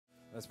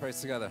Let's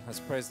praise together. Let's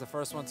praise the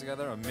first one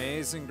together.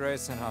 Amazing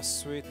grace, and how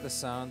sweet the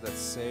sound that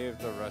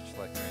saved a wretch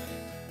like me.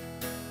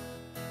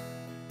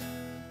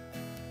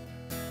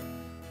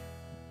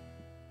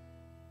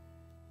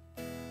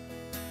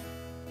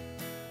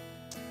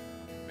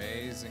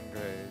 Amazing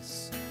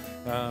grace.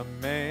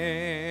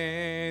 Amazing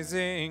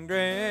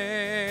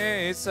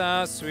grace,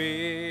 how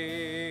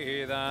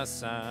sweet the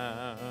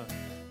sound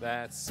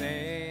that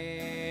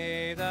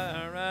saved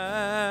a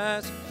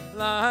wretch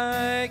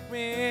like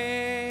me.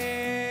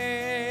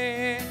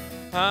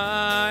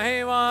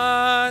 I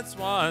once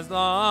was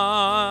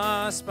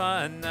lost,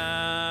 but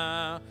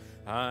now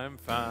I'm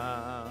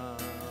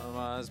found.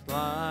 Was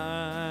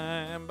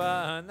blind,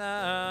 but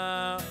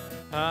now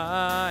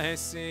I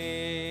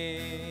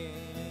see.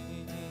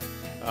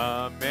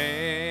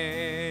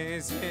 Amazing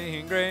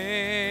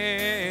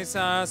grace,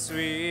 how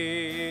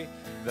sweet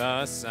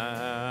the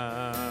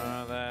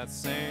sound that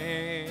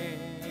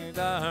saved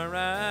a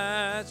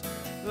wretch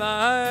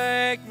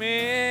like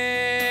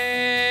me.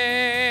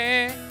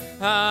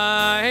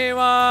 I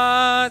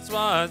once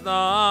was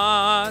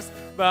lost,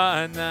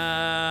 but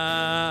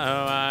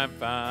now I'm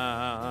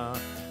found.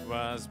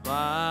 Was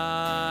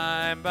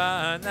blind,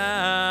 but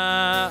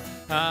now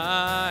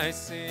I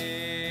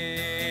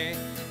see.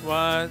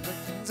 What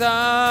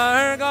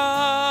are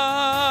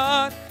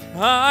gone,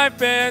 I've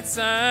been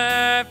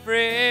set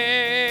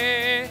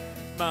free.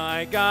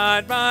 My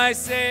God, my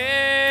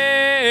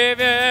Savior,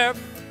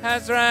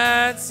 has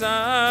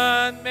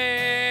ransomed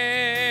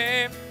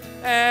me,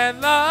 and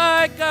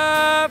like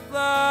a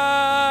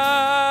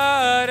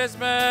flood His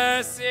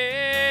mercy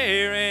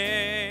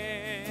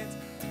reigns.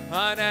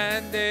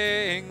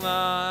 Unending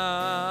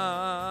love,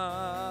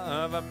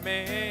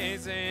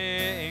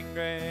 amazing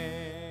grace.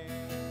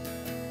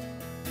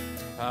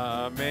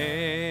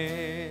 Amazing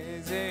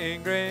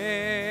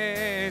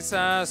grace,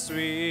 how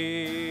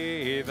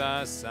sweet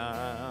the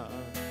sound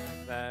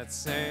that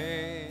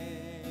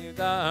saved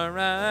a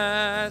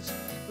wretch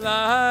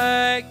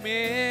like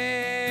me.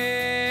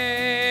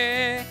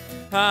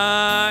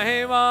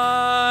 I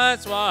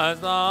once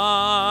was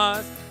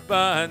lost,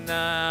 but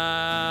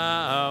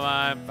now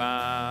I'm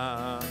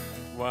found.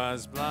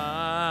 Was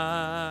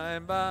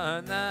blind,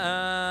 but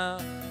now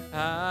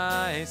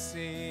I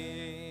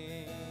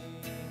see.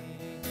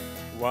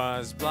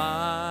 Was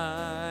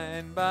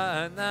blind,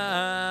 but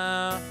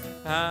now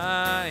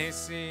I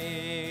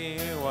see.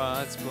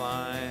 Was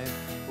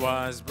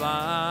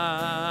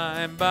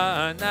blind,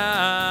 but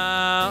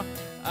now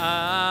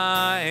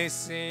I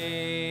see.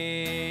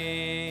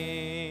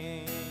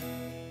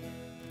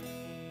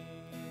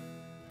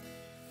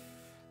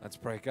 Let's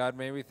pray. God,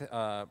 may we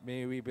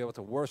be able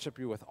to worship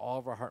you with all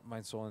of our heart,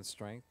 mind, soul, and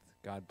strength.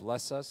 God,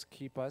 bless us,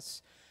 keep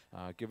us.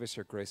 Give us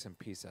your grace and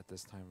peace at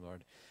this time,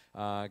 Lord.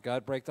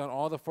 God, break down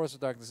all the force of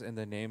darkness in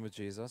the name of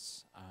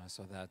Jesus,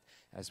 so that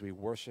as we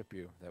worship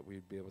you, that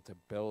we'd be able to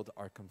build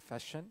our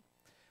confession,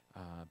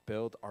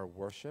 build our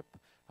worship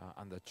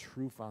on the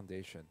true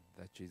foundation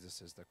that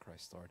Jesus is the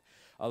Christ, Lord.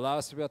 Allow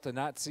us to be able to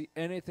not see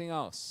anything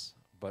else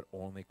but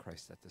only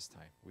Christ at this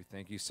time. We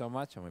thank you so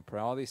much, and we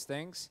pray all these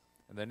things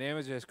in the name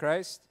of Jesus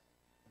Christ.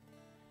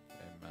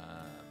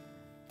 Amen.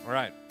 All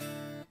right.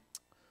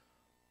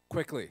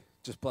 Quickly,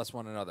 just bless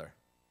one another.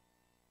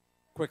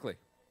 Quickly.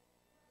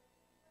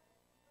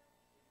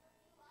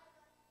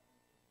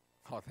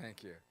 Oh,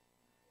 thank you.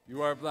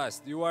 You are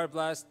blessed. You are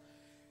blessed.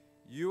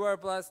 You are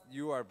blessed.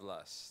 You are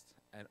blessed.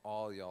 And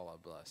all y'all are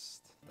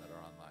blessed that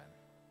are online.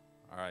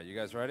 All right, you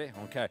guys ready?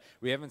 Okay.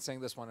 We haven't sang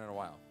this one in a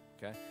while,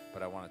 okay?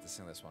 But I wanted to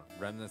sing this one.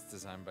 Remnants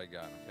designed by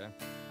God, okay?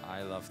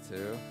 I love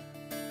to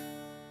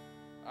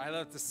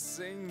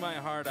sing my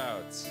heart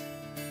out.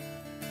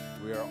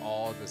 We are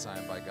all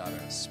designed by God in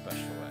a special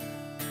way.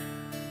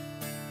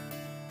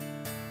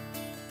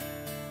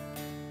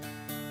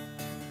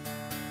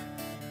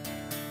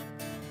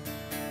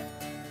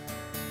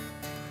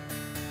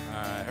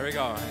 Here we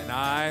go. And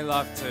I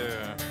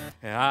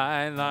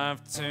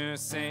love to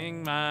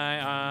sing my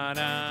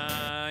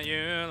honor.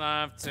 You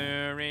love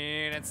to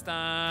read and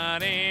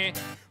study.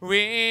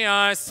 We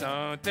are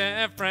so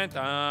different,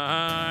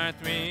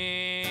 aren't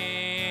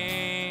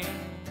we?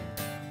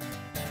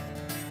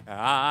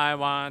 I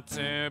want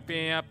to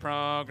be a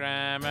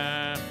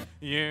programmer.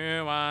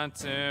 You want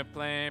to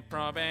play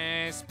pro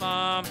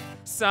baseball.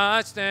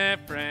 Such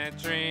different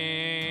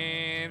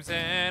dreams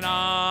and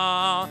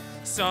all.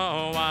 So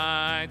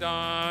why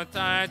don't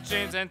our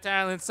dreams and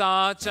talents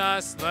all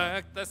just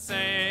look the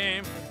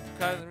same?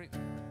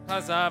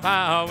 Because of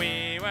how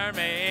we were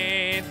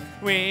made.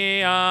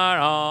 We are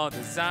all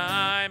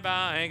designed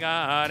by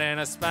God in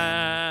a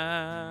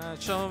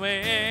special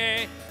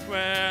way.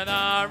 We're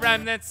the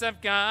remnants of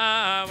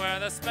God. We're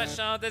the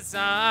special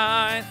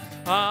design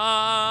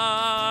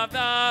of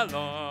the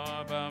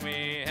Lord. But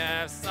we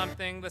have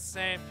something the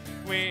same.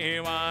 We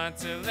want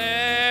to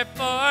live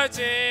for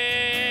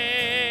Jesus.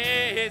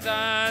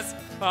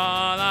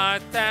 All our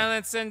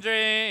talents and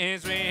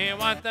dreams, we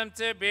want them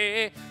to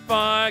be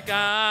for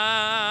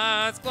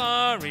God's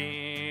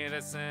glory.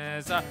 This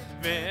is our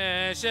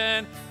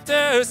vision,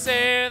 to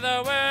save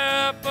the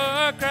world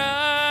for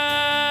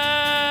Christ.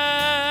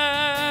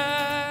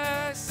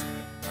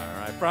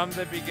 from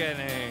the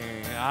beginning.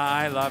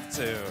 I love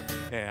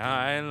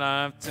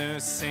to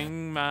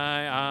sing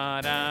my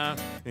autumn.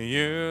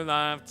 You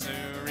love to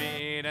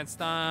read and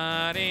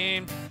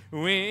study.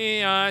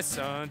 We are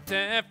so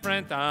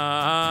different,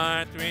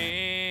 aren't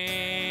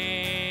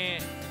we?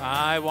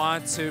 I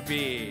want to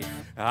be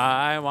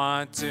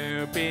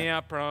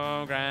a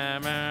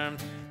programmer.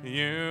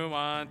 You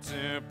want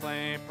to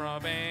play pro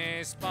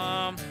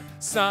baseball.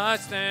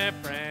 Such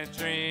different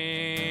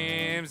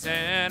dreams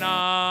and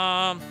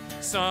all.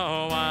 So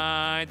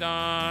why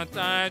don't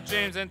our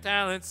dreams and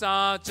talents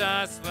all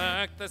just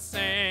look the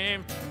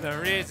same? The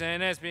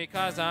reason is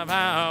because of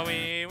how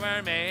we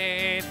were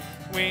made.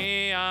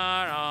 We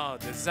are all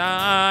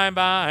designed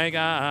by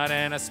God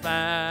in a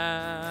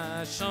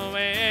special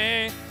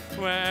way.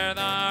 We're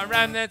the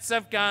remnants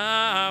of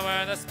God.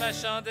 We're the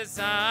special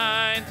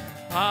design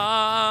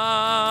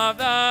of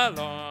the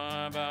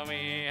Lord, but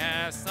we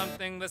have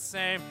something the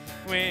same.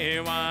 We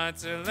want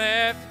to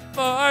live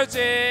for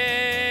Jesus.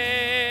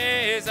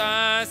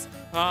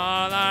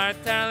 All our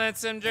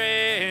talents and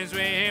dreams,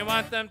 we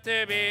want them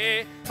to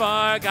be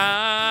for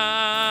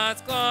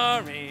God's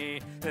glory.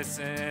 This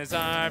is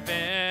our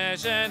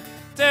vision,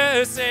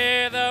 to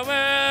see the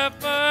world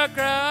for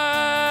Christ.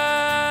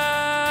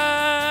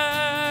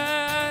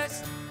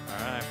 All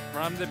right,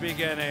 from the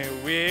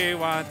beginning, we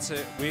love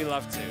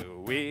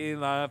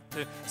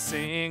to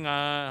sing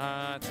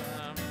our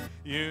time.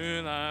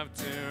 You love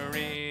to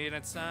read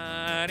and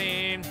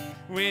study.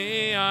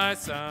 We are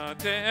so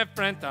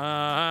different,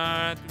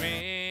 aren't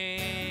we?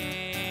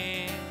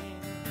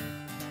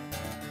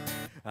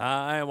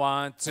 I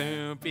want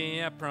to be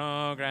a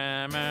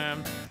programmer.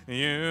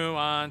 You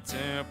want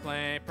to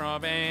play pro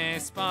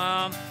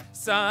baseball.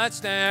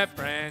 Such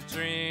different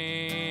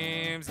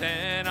dreams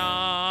and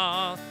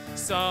all.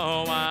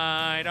 So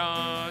why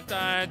don't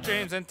our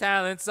dreams and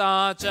talents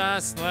all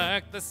just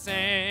look the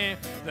same?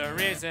 The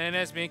reason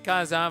is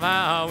because of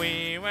how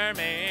we were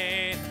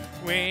made.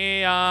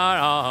 We are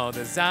all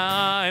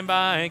designed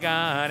by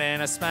God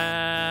in a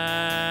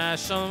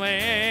special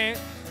way.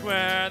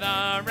 We're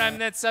the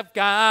remnants of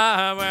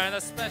God. We're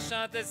the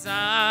special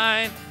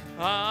design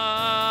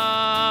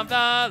of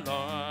the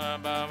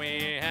Lord, but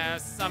we have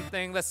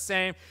something the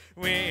same.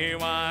 We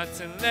want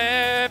to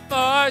live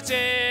for Jesus.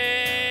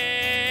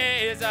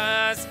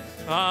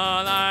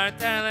 All our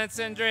talents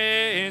and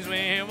dreams,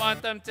 we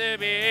want them to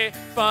be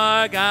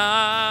for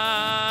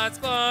God's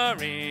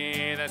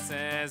glory. This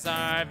is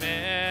our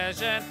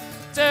vision,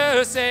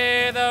 to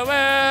see the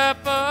world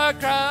for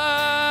Christ.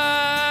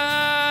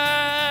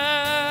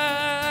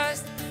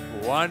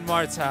 One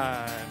more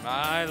time.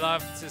 I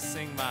love to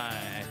sing my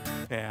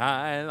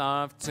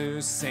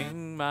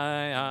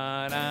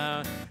heart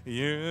out.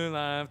 You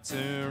love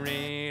to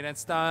read and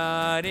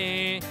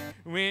study.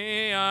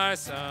 We are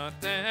so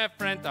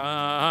different,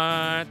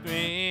 aren't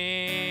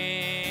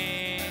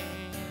we?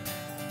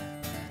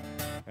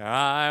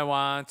 I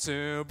want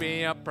to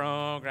be a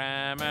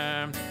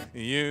programmer.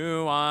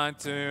 You want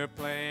to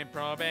play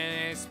pro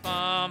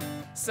baseball.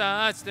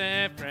 Such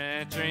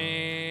different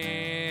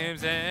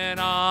dreams and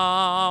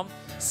all.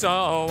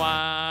 So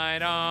why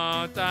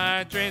don't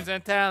our dreams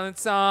and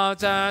talents all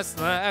just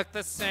look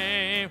the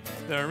same?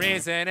 The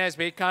reason is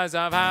because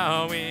of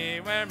how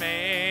we were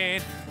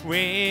made.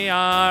 We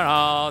are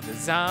all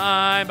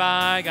designed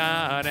by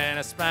God in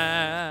a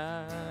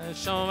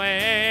special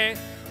way.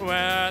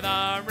 We're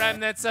the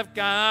remnants of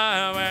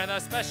God. We're the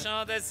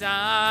special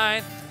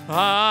design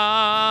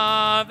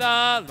of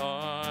the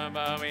Lord,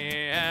 but we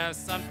have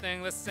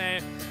something the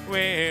same.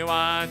 We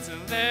want to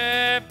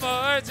live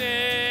for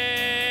Jesus.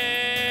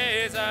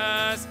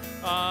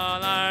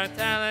 All our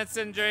talents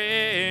and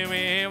dreams,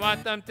 we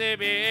want them to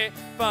be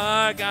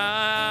for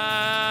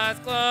God's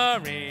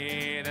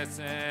glory. This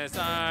is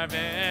our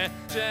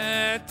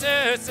vision,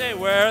 to say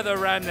we're the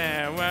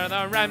remnant. We're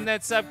the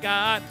remnants of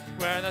God.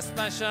 We're the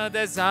special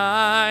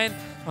design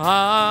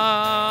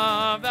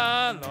of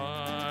the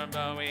Lord,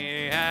 but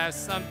we have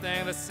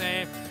something the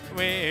same.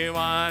 We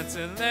want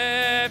to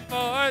live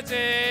for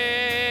Jesus.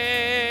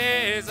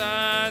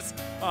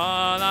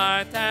 All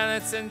our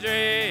talents and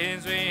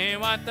dreams, we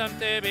want them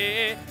to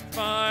be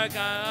for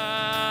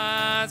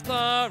God's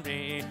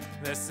glory.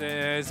 This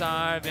is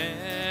our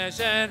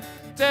vision,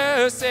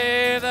 to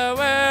see the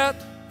world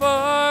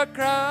for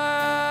Christ.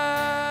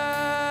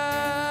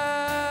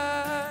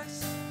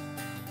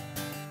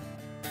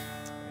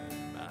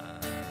 Amen.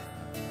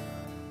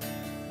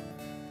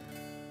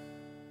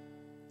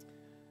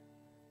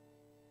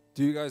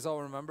 Do you guys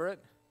all remember it?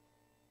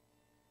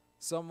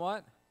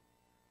 Somewhat?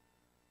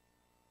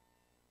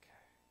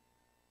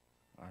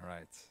 All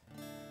right,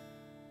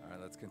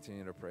 let's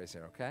continue to praise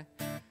here, okay?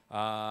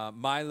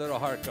 My little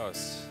heart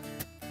goes.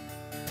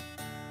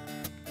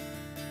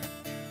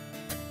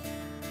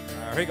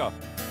 There we go.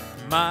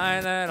 My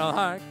little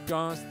heart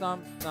goes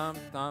thump, thump,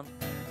 thump.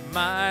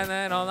 My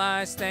little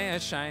eyes stay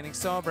shining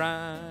so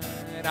bright.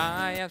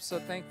 I am so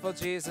thankful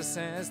Jesus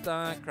is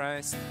the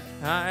Christ.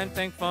 I'm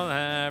thankful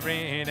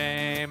every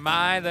day.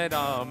 My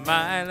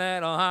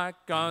little heart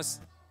goes.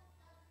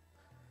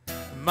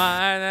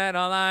 My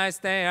little eyes,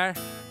 they are.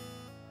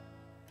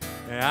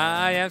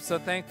 I am so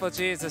thankful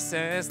Jesus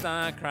is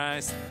the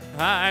Christ.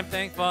 I'm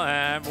thankful,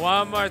 and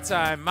one more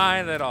time,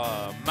 my little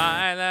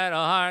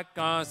heart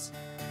goes.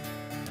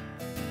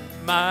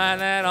 My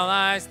little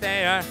eyes,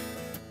 they are.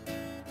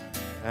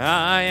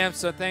 I am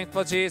so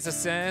thankful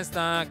Jesus is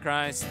the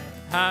Christ.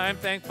 I'm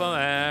thankful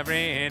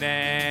every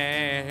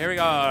day. Here we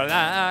go.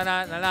 La la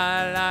la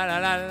la la la la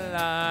la la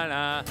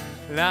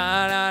la la la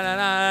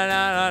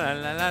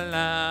la la la.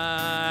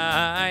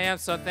 I am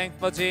so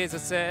thankful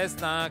Jesus is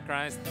the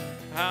Christ.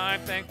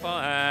 I'm thankful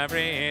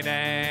every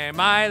day.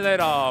 My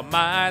little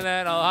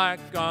heart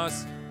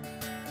goes.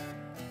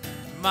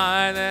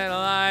 My little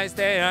eyes,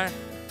 they are.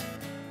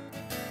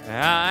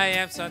 I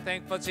am so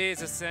thankful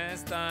Jesus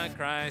is the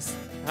Christ.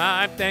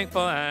 I'm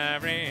thankful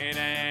every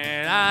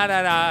day. La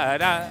la la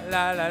la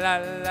la la la la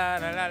la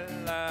la la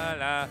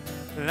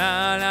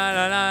la la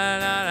la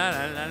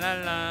la la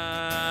la.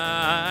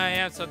 I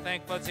am so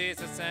thankful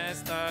Jesus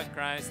is the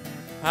Christ.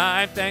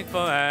 I'm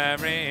thankful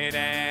every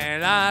day.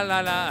 La la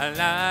la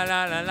la la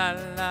la la la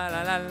la la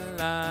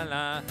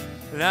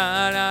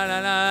la la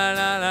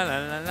la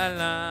la la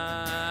la.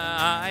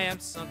 I am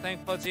so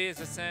thankful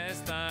Jesus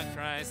is the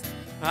Christ.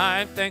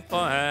 I'm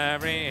thankful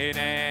every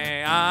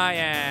day.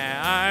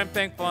 I'm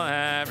thankful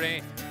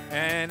every,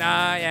 and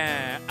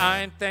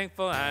I'm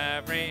thankful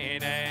every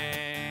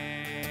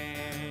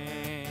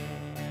day.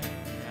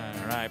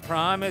 All right,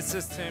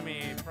 promises to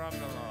me from the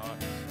Lord.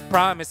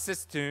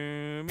 Promises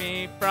to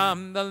me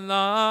from the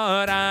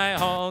Lord. I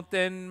hold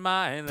in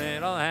my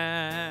little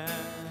hand.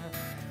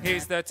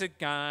 He's there to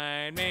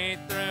guide me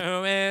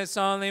through His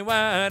holy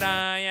word.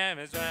 I am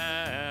His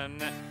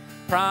remnant.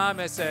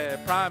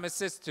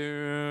 Promises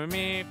to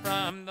me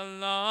from the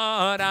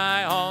Lord.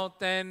 I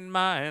hold in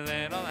my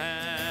little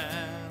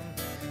hand.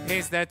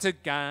 He's there to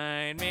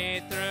guide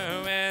me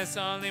through His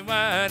holy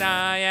word.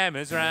 I am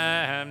His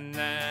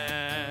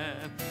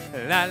remnant.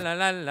 La la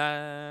la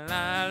la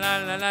la la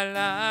la la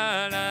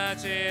la la.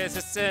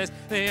 Jesus is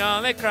the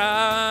only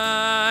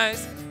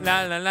Christ.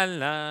 La la la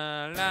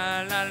la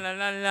la la la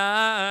la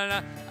la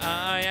la.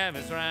 I am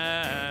His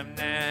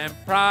remnant.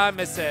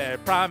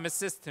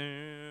 Promises to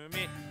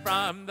me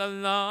from the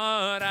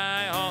Lord.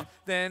 I hold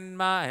in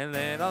my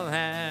little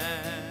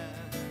hand.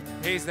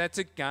 He's there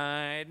to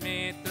guide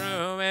me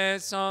through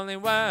His holy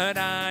word.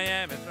 I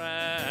am His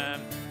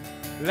remnant.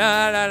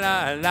 La la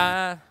la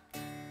la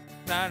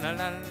la la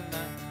la la.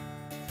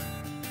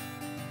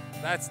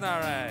 That's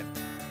not right.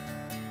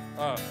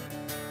 Oh.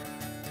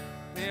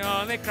 The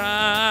only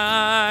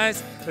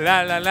Christ.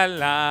 La la la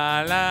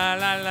la la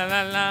la la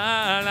la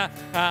la la.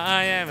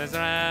 I am His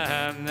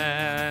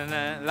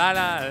remnant. La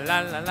la la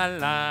la la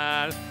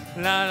la.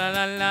 La la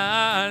la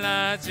la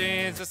la.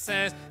 Jesus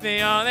is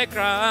the only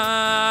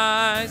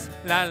Christ.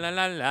 La la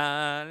la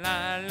la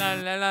la la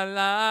la la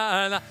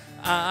la la.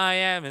 I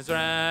am His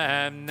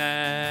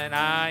remnant.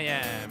 I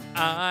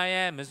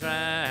am His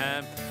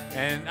remnant.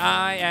 And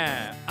I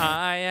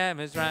am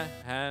His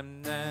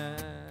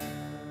remnant.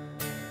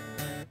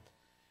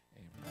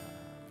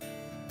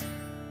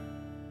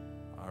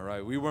 All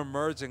right, we were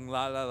merging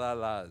la la la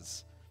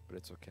las, but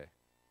it's okay.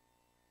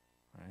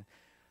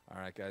 All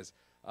right, guys.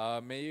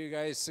 May you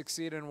guys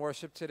succeed in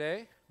worship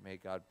today. May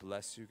God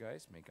bless you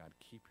guys. May God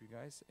keep you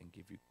guys and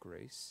give you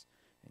grace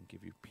and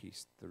give you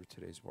peace through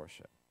today's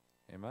worship.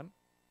 Amen.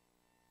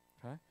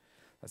 Okay.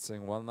 Let's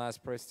sing one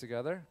last praise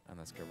together, and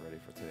let's get ready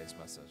for today's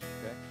message,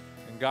 okay?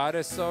 And God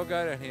is so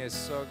good, and He is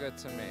so good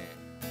to me.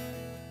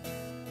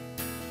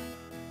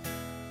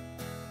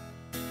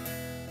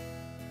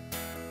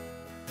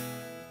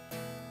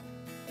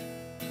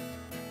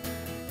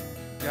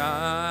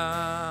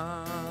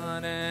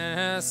 God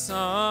is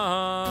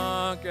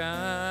so good.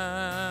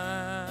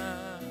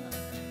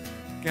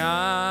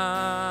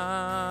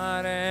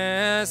 God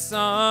is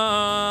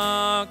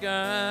so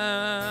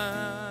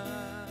good.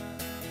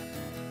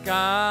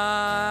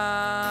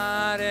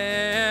 God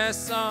is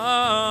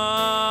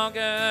so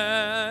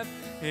good.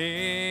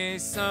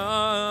 He's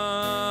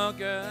so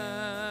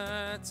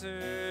good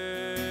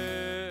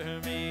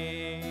to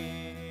me.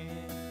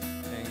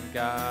 And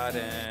God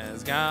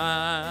is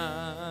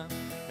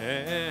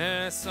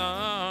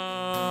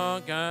so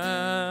good.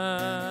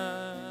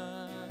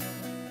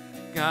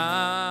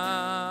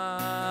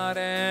 God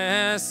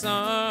is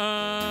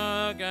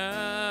so good.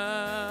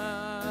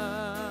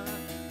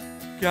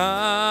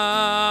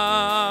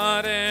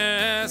 God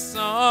is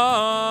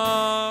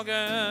so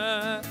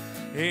good.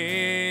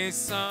 He's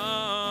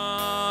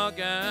so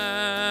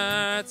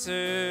good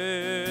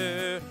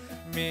to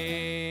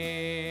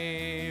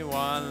me.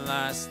 One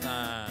last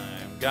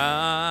time.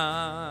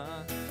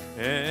 God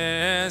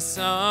is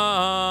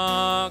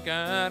so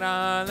good.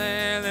 Hallelujah.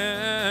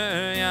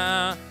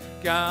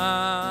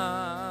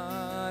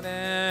 God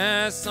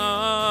is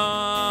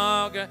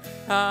so good.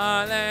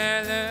 Hallelujah.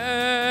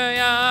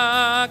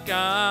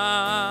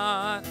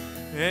 God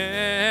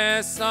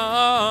is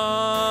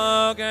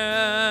so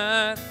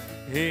good.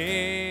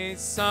 He's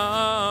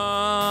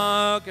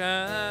so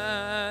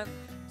good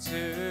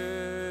to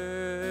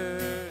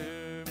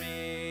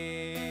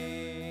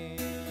me.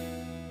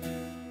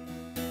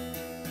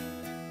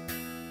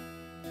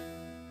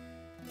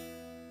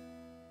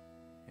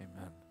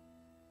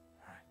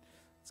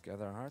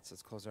 our hearts.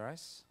 Let's close our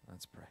eyes.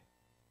 Let's pray.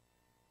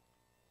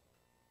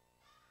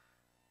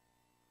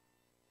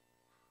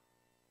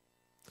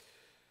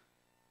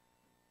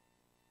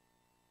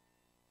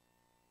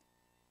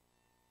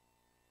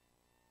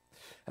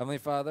 Heavenly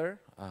Father,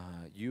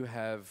 you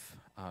have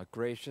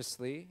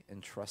graciously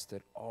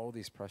entrusted all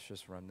these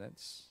precious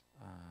remnants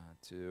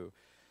to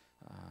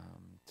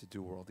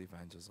do world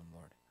evangelism,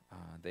 Lord.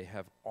 They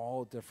have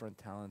all different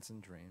talents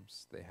and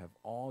dreams. They have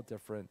all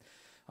different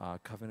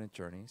covenant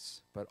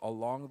journeys. But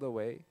along the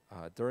way,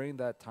 during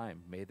that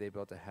time, may they be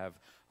able to have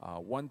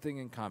one thing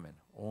in common: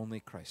 only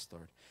Christ,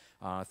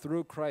 Lord.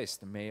 Through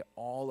Christ, may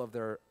all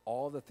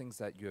the things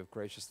that you have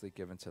graciously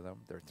given to them,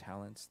 their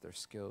talents, their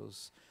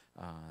skills,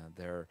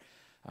 their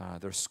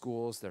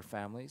schools, their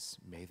families,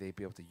 may they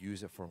be able to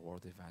use it for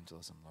world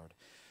evangelism,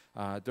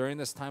 Lord. During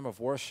this time of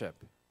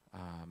worship,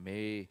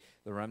 may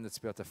the remnants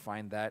be able to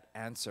find that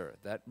answer,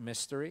 that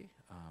mystery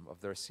of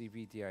their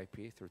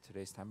CVDIP through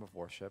today's time of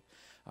worship.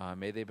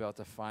 May they be able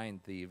to find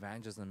the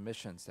evangelism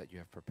missions that you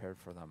have prepared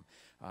for them.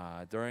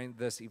 During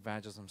this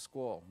evangelism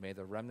school, may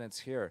the remnants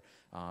here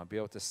be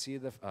able to see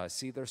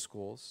their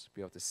schools,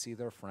 be able to see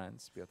their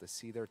friends, be able to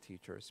see their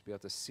teachers, be able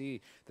to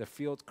see the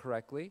field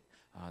correctly,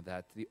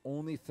 that the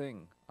only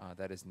thing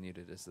that is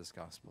needed is this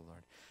gospel,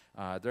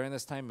 Lord. During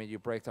this time, may you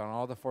break down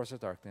all the force of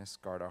darkness,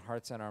 guard our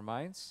hearts and our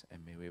minds,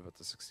 and may we be able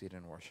to succeed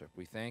in worship.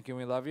 We thank you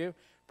and we love you.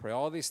 Pray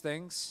all these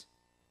things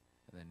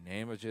in the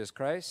name of Jesus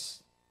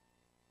Christ.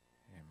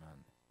 Amen.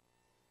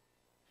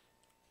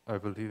 I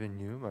believe in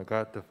you, my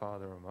God, the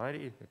Father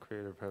Almighty, the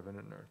creator of heaven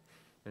and earth.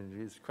 And in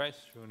Jesus Christ,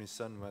 your only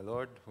Son, my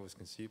Lord, who was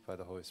conceived by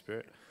the Holy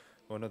Spirit,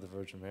 born of the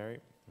Virgin Mary,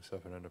 who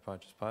suffered under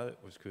Pontius Pilate,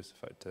 was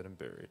crucified, dead, and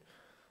buried.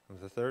 On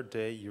the third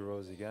day you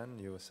rose again,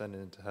 you ascended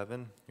into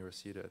heaven, you are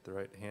seated at the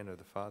right hand of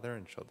the Father,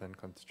 and shall then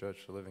come to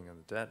judge the living and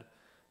the dead.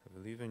 I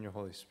believe in your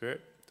Holy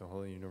Spirit, the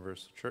Holy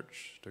Universal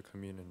Church, the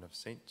communion of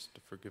saints,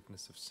 the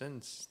forgiveness of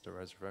sins, the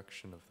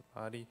resurrection of the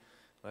body,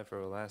 life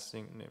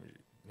everlasting. In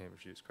the name of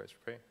Jesus Christ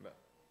we pray. Amen.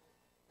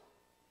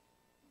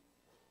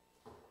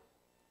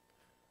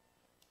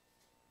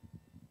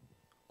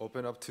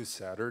 Open up to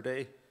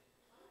Saturday.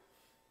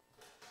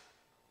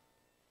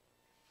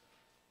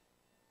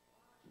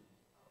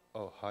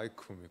 Oh, hi,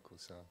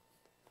 Kumiko-san.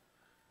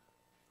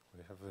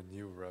 We have a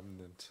new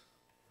remnant.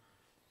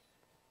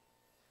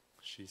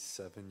 She's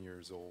 7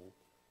 years old.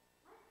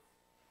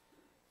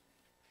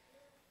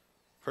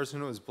 Person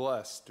who is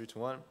blessed. 3 to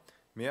 1.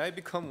 May I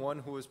become one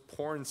who is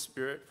poor in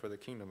spirit for the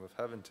kingdom of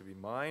heaven to be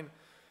mine.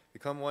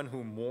 Become one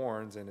who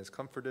mourns and is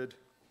comforted.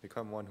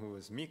 Become one who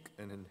is meek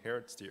and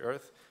inherits the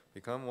earth.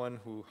 Become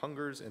one who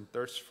hungers and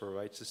thirsts for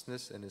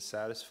righteousness and is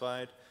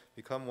satisfied.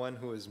 Become one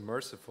who is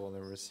merciful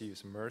and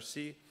receives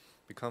mercy.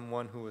 Become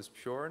one who is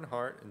pure in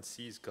heart and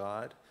sees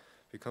God.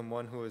 Become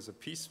one who is a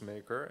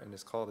peacemaker and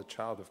is called a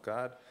child of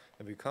God.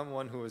 And become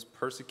one who is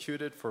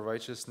persecuted for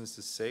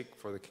righteousness' sake,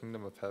 for the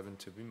kingdom of heaven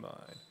to be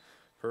mine.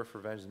 Prayer for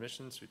evangelist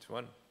missions, 3 to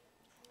 1.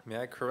 May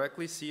I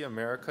correctly see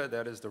America,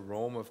 that is the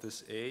Rome of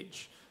this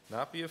age,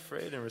 not be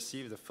afraid and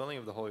receive the filling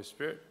of the Holy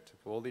Spirit, to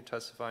boldly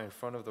testify in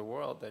front of the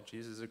world that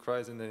Jesus is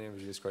Christ. In the name of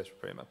Jesus Christ we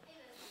pray,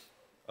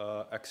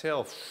 amen.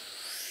 Exhale.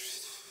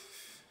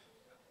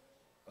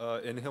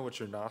 Inhale with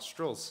your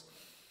nostrils.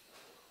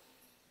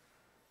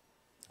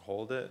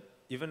 Hold it.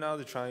 Even now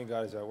the triune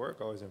God is at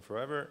work, always and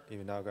forever.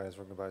 Even now God is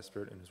working by His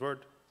Spirit in His Word.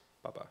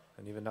 Baba.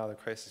 And even now that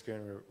Christ is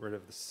getting rid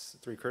of the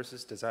 3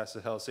 curses,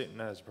 disaster, hell,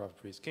 Satan, as a prophet,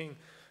 priest, king,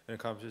 and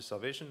accomplishes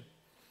salvation,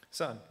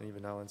 Son. And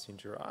even now unseen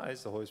to your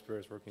eyes, the Holy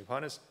Spirit is working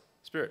upon His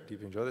Spirit.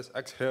 Deeply enjoy this.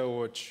 Exhale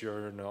with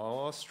your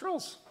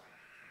nostrils.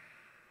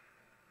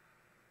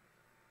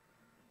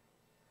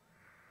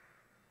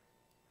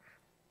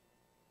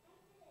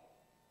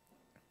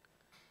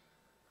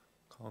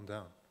 Calm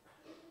down.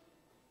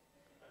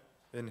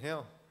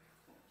 Inhale.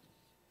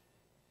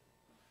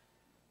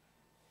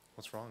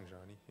 What's wrong,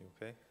 Johnny? You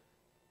okay?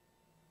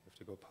 You have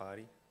to go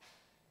potty?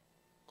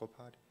 Go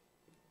potty.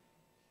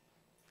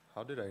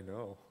 How did I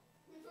know?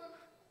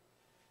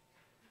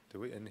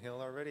 Did we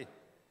inhale already?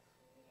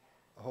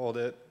 Hold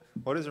it.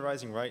 What is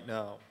arising right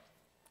now?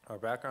 Our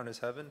background is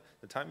heaven.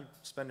 The time you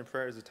spend in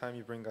prayer is the time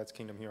you bring God's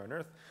kingdom here on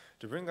earth.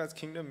 To bring God's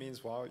kingdom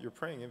means while you're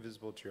praying,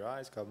 invisible to your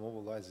eyes, God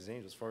mobilizes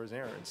angels for His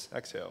errands.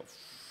 Exhale.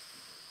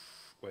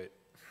 Wait.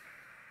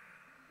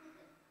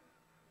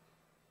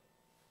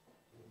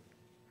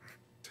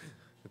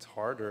 It's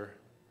harder.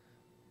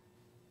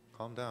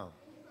 Calm down.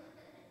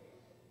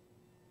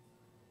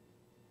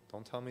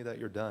 Don't tell me that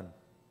you're done.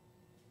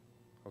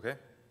 Okay?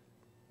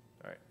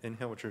 All right.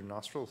 Inhale with your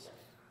nostrils.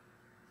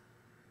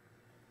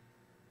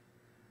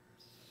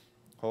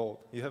 Hold.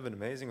 You have an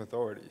amazing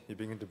authority. You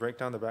begin to break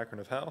down the background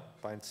of hell,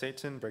 bind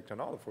Satan, break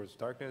down all the forces of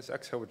darkness.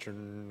 Exhale with your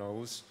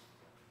nose.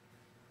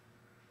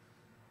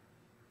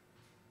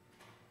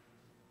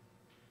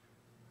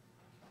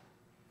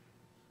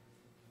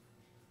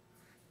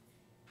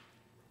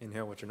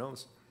 Inhale with your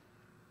nose.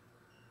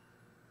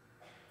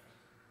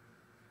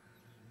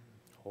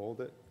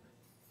 Hold it.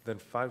 Then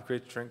 5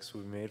 great strengths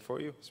will be made for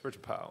you.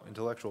 Spiritual power,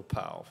 intellectual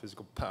power,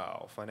 physical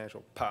power,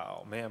 financial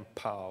power, man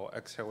power.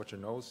 Exhale with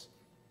your nose.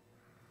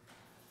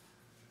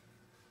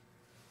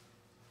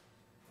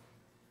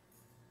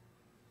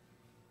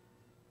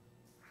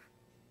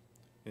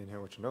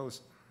 Inhale with your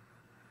nose.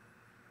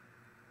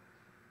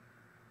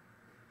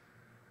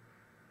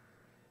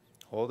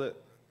 Hold it.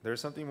 There's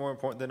something more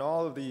important than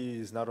all of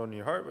these. Not only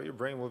your heart, but your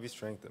brain will be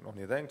strengthened.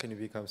 Only then can you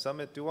become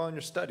summit. Do well in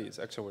your studies.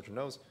 Exhale with your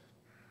nose.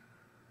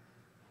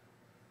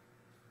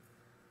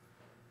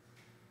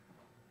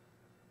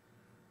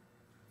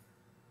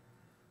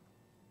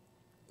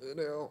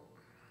 Inhale.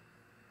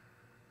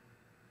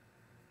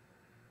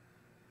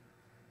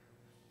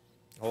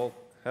 Hold.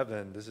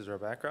 Heaven. This is our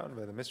background.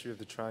 By the mystery of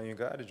the triune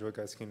God, enjoy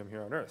God's kingdom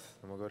here on earth.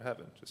 And we'll go to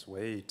heaven. Just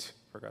wait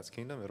for God's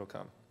kingdom. It'll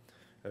come.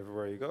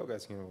 Everywhere you go,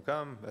 God's kingdom will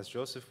come. As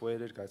Joseph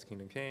waited, God's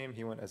kingdom came.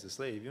 He went as a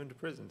slave, even to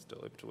prison, still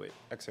able to wait.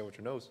 Exhale with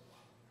your nose.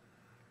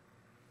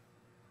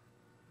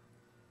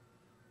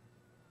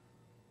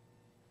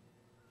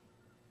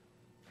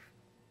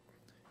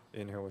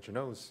 Inhale with your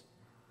nose.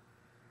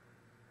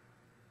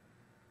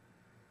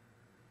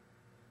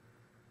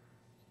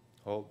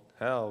 Hold.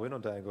 Hell. We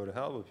don't die and go to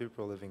hell, but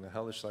people are living a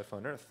hellish life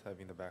on earth,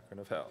 having the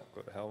background of hell.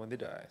 Go to hell when they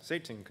die.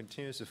 Satan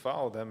continues to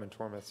follow them and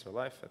torments their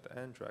life. At the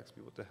end, drags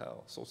people to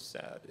hell. So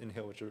sad.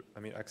 Exhale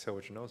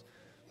with your nose.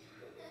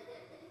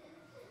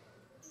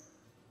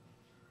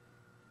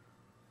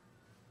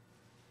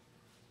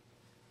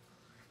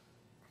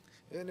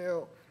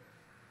 Inhale.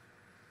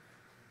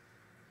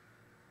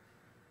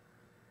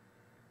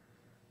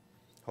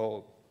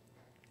 Hold.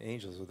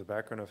 Angels with the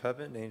background of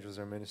heaven. Angels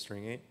are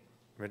ministering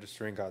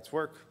God's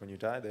work. When you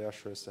die, they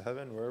usher us to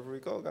heaven. Wherever we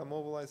go, God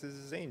mobilizes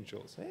his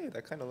angels. Hey,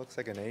 that kind of looks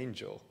like an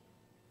angel.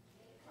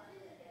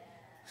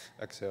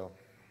 Exhale.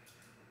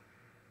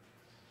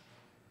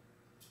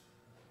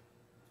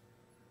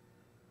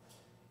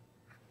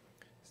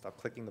 Stop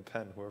clicking the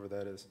pen, whoever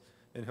that is.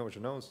 Inhale with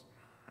your nose.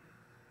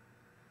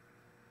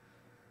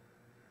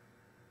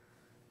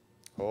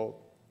 Hold.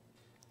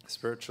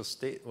 Spiritual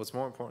state. What's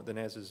more important than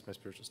answers is my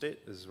spiritual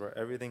state. This is where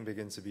everything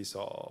begins to be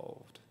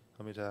solved.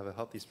 Help me to have a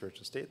healthy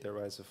spiritual state that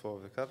rises to full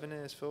of the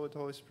covenant, is filled with the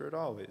Holy Spirit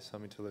always.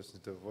 Help me to listen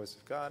to the voice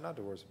of God, not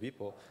the words of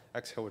people.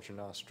 Exhale with your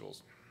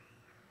nostrils.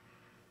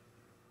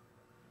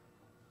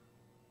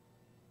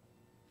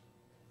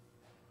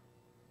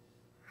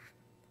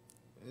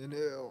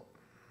 Inhale.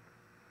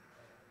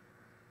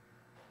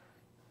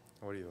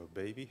 What are you, a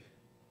baby?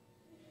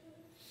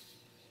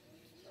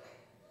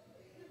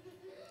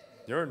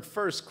 You're in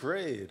first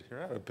grade.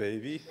 You're not a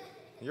baby.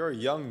 You're a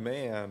young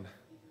man.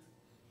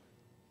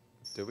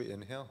 Did we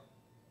inhale?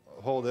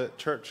 Hold it.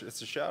 Church, it's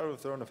the shadow of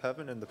the throne of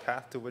heaven and the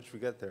path to which we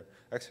get there.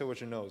 Exhale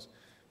with your nose.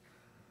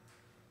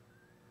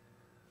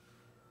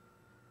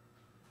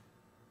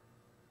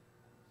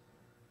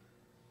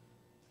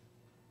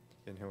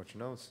 Inhale with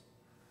your nose.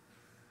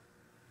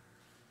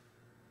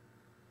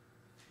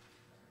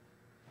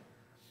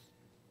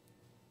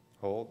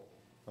 Hold.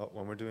 Oh,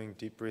 when we're doing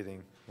deep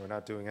breathing, we're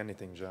not doing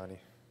anything, Johnny.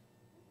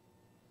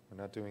 We're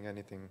not doing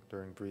anything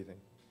during breathing.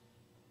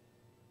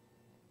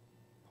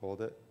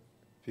 Hold it.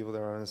 People that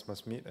are honest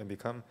must meet and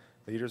become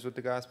leaders with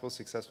the gospel,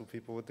 successful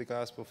people with the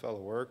gospel,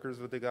 fellow workers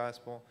with the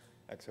gospel.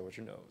 Exhale with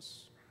your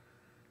nose.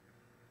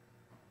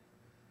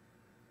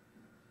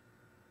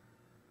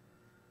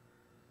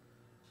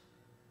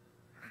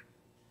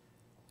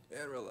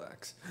 And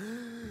relax.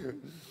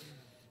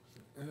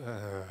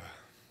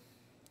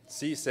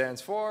 C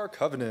stands for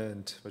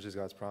covenant, which is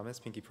God's promise,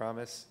 pinky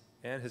promise,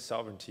 and his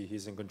sovereignty.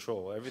 He's in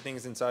control. Everything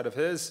is inside of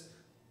his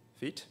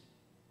feet,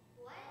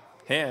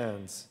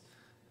 hands.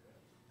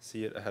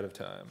 See it ahead of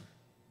time.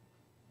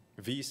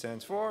 V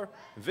stands for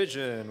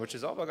vision, which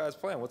is all about God's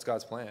plan. What's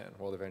God's plan?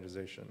 World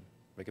evangelization.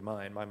 Make it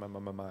mine,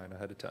 mine,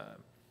 ahead of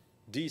time.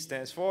 D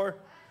stands for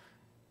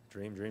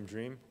dream, dream,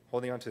 dream.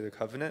 Holding on to the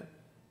covenant.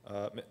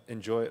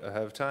 Enjoy it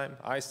ahead of time.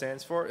 I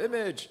stands for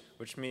image,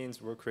 which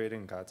means we're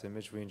creating God's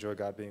image. We enjoy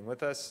God being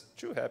with us.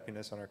 True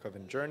happiness on our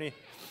covenant journey.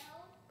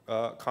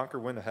 Conquer,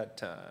 win ahead of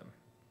time.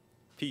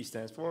 P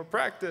stands for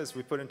practice.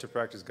 We put into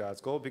practice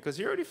God's goal because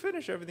he already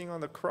finished everything on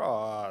the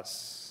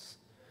cross.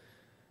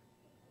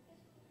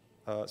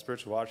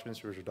 Spiritual watchman,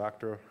 spiritual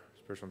doctor,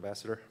 spiritual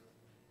ambassador.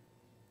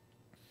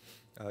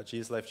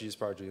 Jesus life, Jesus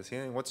power, Jesus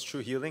healing. What's true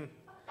healing?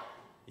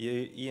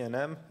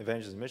 E&M,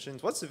 evangelism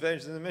missions. What's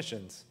evangelism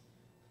missions?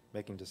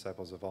 Making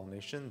disciples of all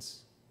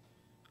nations.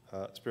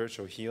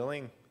 Spiritual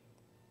healing.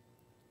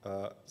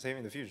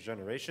 Saving the future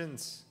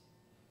generations.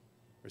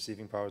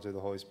 Receiving power through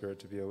the Holy Spirit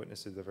to be a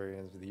witness to the very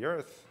ends of the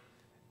earth.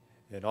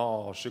 In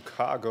all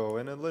Chicago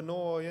and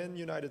Illinois and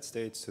United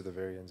States to the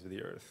very ends of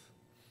the earth.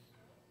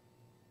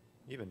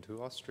 Even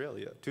to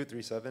Australia.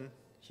 237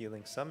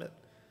 Healing Summit.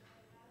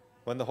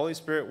 When the Holy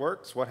Spirit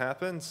works, what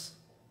happens?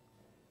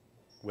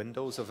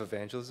 Windows of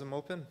evangelism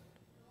open.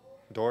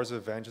 Doors of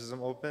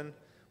evangelism open.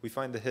 We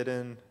find the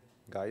hidden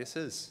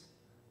Gaiuses.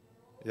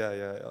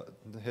 The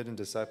hidden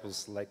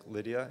disciples like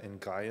Lydia and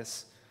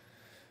Gaius.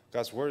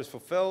 God's word is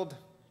fulfilled.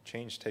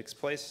 Change takes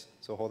place.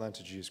 So hold on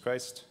to Jesus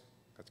Christ,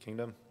 God's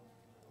kingdom,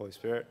 Holy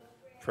Spirit.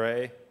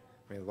 Pray.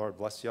 May the Lord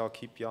bless y'all,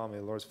 keep y'all. May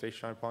the Lord's face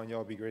shine upon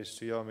y'all, be gracious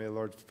to y'all. May the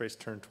Lord's face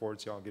turn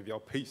towards y'all and give y'all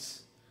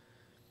peace.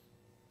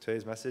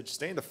 Today's message,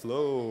 stay in the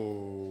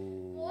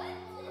flow.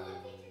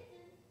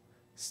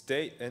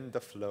 Stay in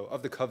the flow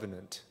of the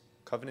covenant.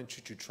 Covenant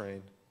choo-choo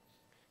train.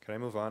 Can I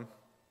move on?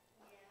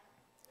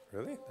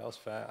 Really? That was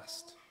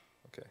fast.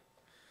 Okay.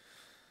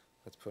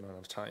 Let's put on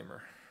a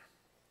timer.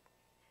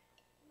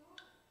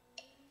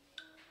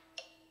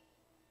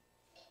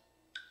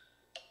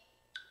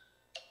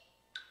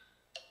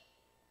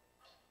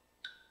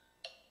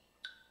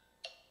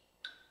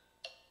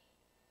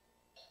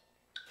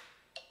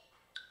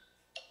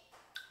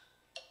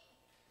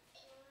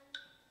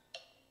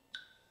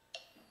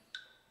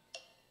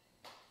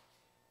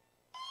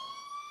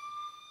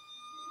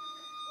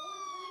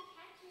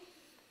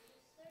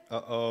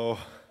 Uh-oh.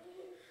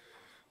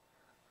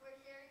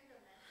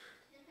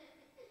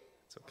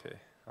 It's okay.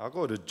 I'll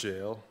go to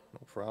jail. No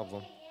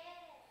problem.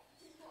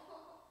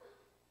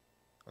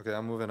 Okay,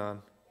 I'm moving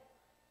on.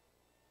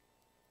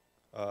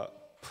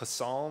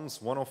 Psalms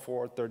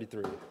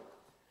 104:33.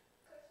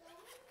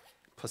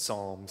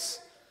 Psalms.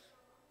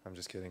 I'm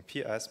just kidding.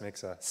 PS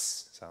makes a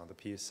S sound. The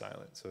P is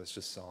silent, so it's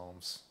just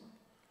Psalms.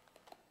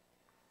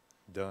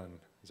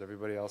 Done. Is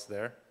everybody else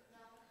there?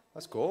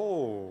 Let's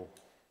go.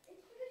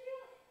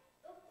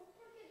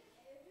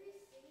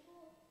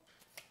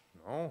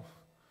 No.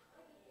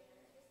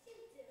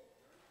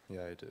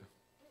 Yeah, I do.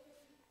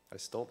 I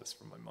stole this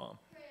from my mom.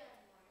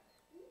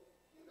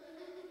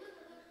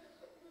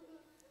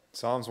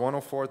 Psalms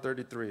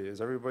 104:33.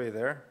 Is everybody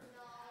there?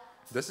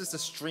 This is the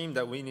stream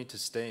that we need to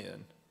stay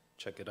in.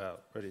 Check it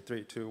out. Ready?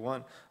 3, 2,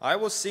 1. I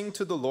will sing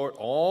to the Lord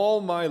all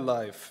my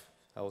life.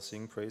 I will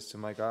sing praise to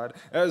my God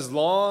as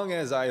long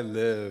as I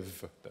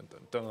live. Dun,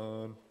 dun,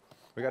 dun.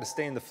 We got to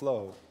stay in the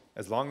flow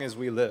as long as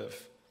we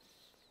live.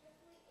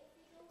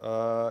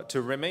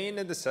 To remain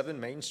in the 7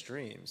 main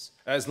streams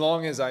as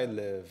long as I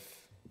live.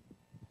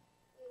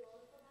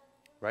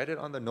 Write it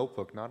on the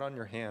notebook, not on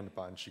your hand,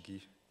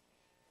 Banshiki.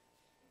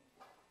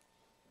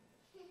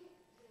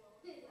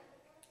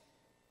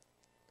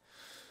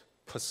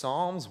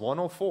 Psalms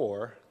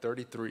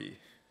 104:33.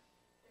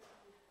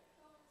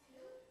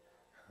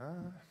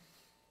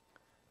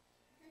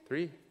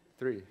 3.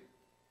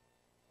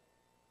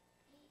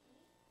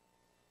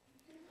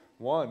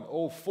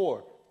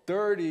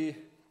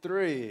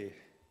 104:33.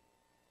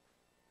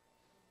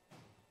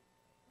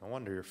 No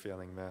wonder you're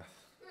failing math.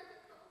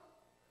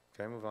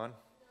 Okay, move on.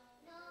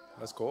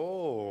 Let's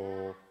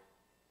go.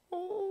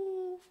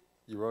 Oh.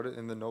 You wrote it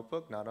in the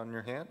notebook, not on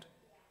your hand?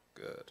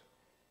 Good.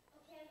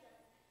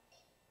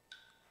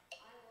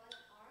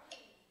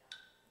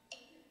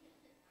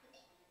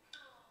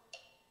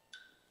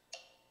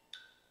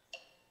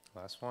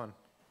 Last one.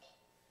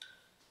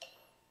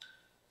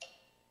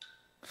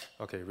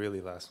 Okay, really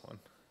last one.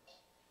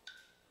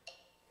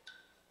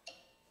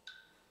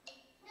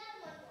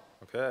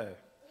 Okay.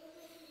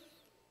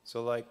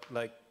 So like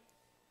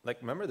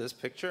remember this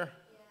picture?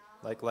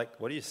 Like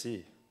what do you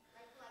see?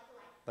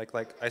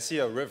 Like I see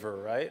a river,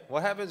 right?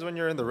 What happens when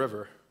you're in the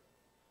river?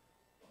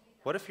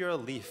 What if you're a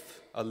leaf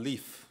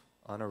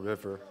on a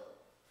river?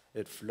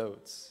 It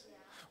floats.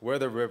 Where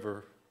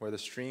the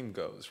stream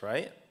goes,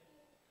 right?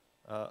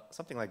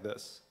 Something like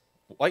this.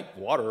 White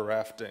water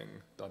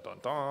rafting. Dun dun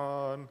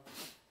dun.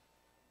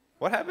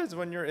 What happens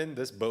when you're in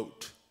this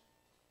boat?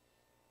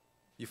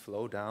 You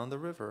flow down the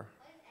river.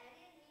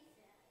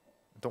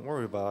 Don't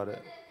worry about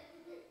it.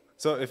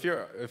 So if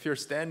you're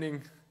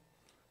standing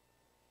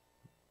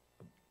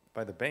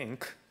by the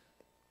bank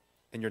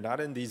and you're not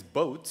in these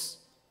boats,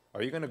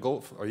 are you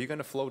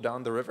gonna flow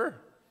down the river?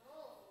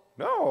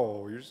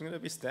 No, you're just gonna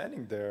be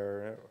standing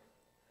there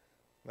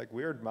like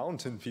weird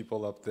mountain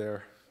people up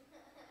there.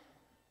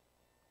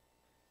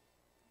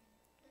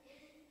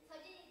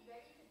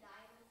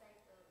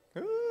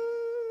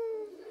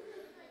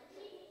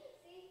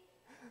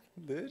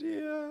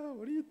 Lydia,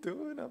 what are you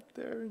doing up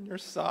there in your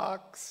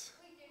socks?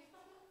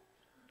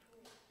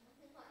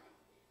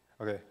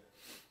 Okay.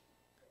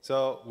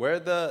 So where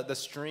the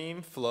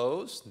stream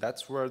flows,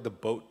 that's where the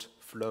boat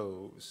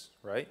flows,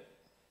 right?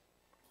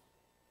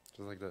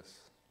 Just like this.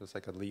 Just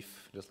like a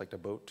leaf, just like the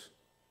boat.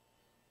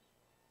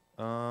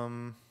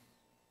 So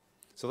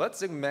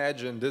let's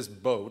imagine this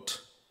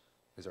boat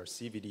is our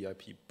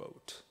CVDIP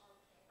boat,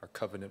 our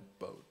covenant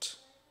boat.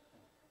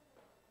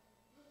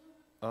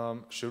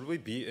 Should we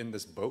be in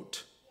this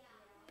boat?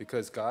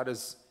 Because God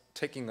is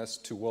taking us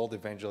to world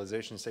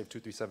evangelization, save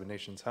 237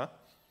 nations, huh?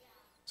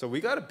 So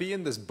we got to be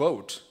in this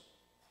boat.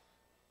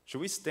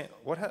 Should we stand?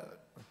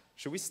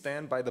 Should we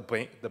stand by the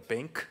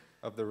bank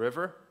of the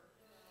river?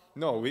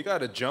 No, we got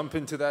to jump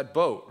into that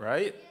boat,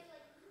 right?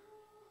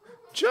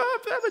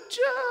 Jump, Emma,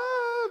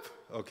 jump!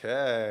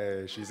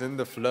 Okay, she's in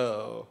the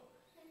flow.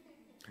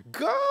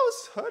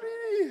 Ghost,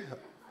 honey!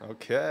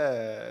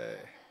 Okay,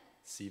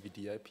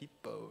 CVDIP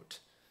boat.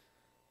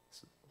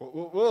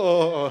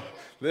 Whoa.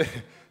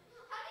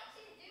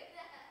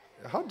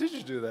 How did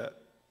you do that?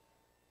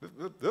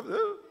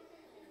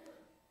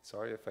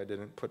 Sorry if I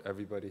didn't put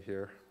everybody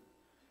here.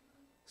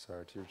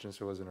 Sorry,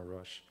 just wasn't a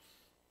rush.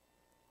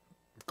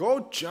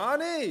 Go,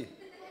 Johnny!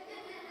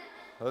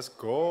 Let's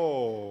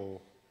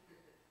go.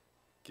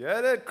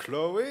 Get it,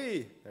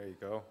 Chloe. There you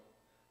go.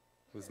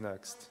 Who's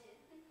next?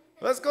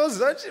 Let's go,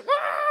 Zanchi.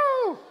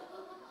 Woo!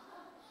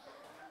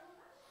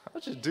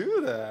 How'd you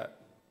do that?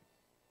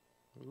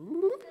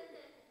 Whoop.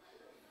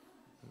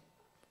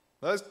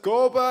 Let's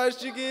go,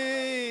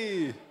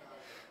 Bashigi!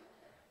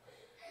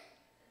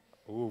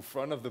 Ooh,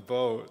 front of the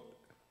boat.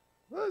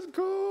 Let's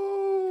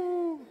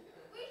go!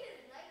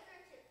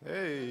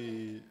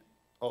 Hey.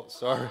 Oh,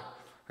 sorry.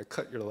 I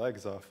cut your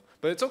legs off.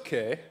 But it's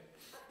okay.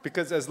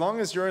 Because as long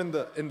as you're in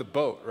the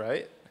boat,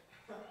 right?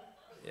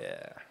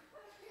 Yeah.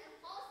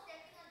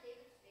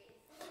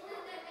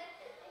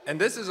 And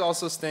this is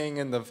also staying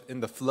in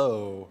the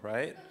flow,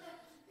 right?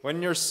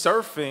 When you're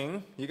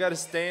surfing, you got to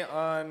stay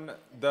on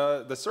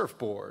the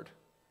surfboard,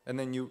 and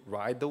then you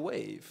ride the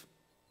wave.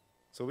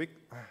 So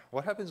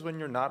what happens when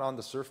you're not on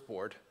the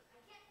surfboard?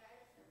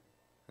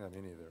 Yeah,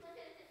 me neither.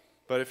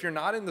 But if you're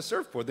not in the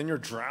surfboard, then you're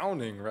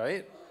drowning,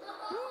 right?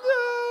 No!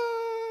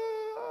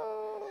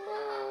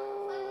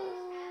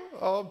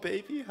 Oh,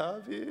 baby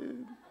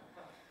Javier.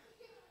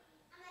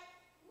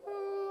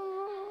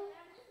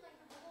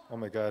 Oh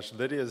my gosh,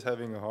 Lydia's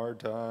having a hard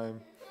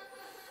time.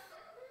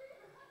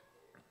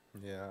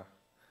 Yeah.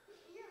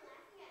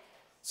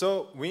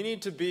 So we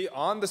need to be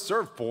on the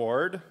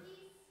surfboard,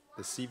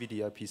 the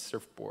CVDIP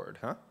surfboard,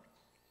 huh?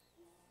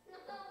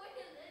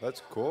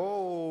 Let's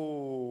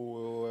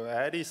go.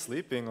 Addie's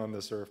sleeping on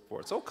the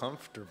surfboard. So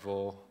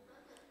comfortable.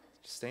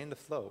 Just stay in the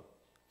flow.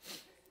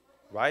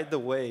 Ride the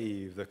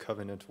wave, the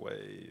covenant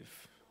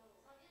wave.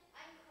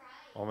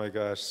 Oh my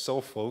gosh, so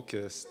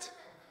focused.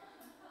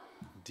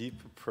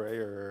 Deep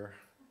prayer.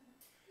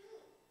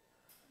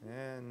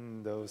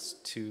 And those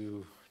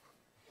two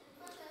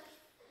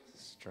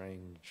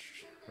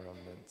strange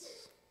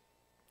remnants.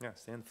 Yeah,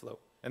 stay in the flow.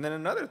 And then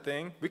another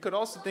thing, we could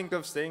also think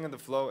of staying in the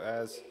flow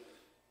as,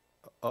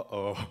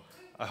 uh-oh,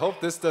 I hope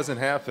this doesn't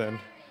happen.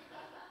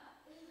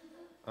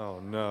 Oh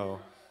no.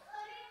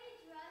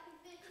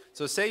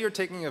 So say you're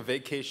taking a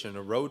vacation,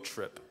 a road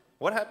trip.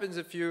 What happens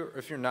if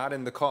you're not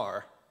in the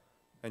car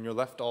and you're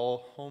left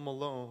all home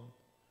alone?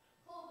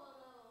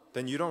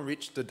 Then you don't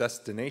reach the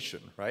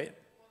destination, right?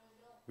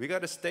 We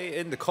got to stay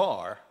in the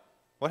car.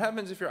 What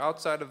happens if you're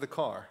outside of the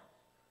car?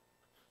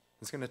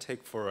 It's going to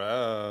take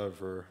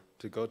forever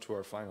to go to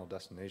our final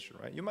destination,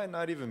 right? You might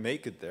not even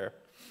make it there.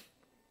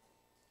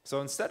 So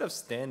instead of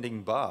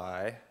standing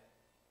by,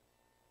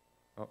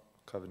 oh,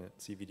 Covenant,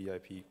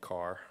 CVDIP,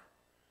 car.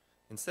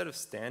 Instead of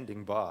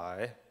standing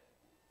by,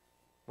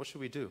 what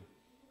should we do?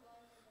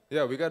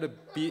 Yeah, we got to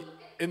be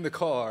in the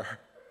car.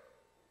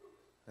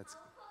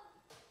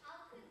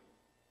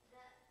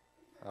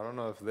 I don't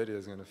know if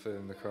Lydia's going to fit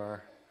in the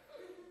car.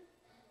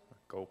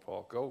 Go,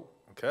 Paul, go.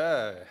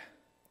 Okay.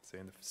 Stay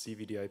in the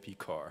CVDIP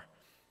car.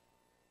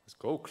 Let's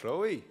go,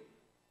 Chloe.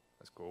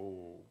 Let's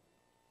go.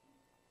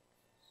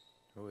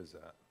 Who is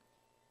that?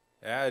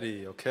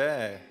 Addie,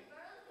 okay.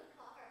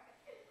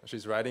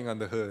 She's riding on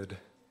the hood.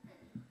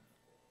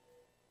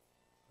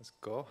 Let's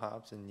go,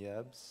 Hobbs and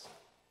Yebs.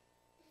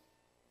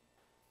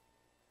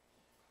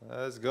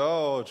 Let's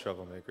go,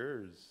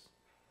 troublemakers.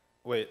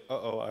 Wait,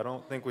 I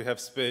don't think we have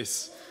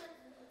space.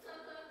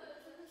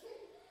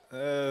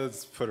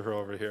 Let's put her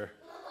over here.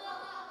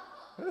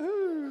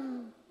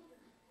 Woo-hoo.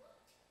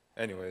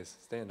 Anyways,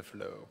 stay in the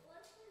flow.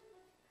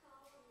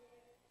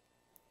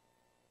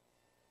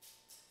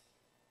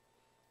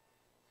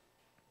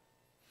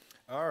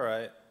 All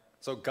right.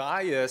 So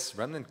Gaius,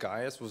 Remnant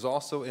Gaius, was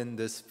also in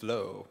this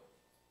flow.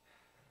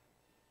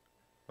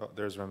 Oh,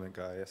 there's Remnant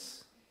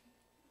Gaius.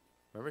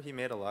 Remember, he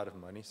made a lot of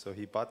money, so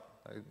he bought,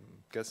 I'm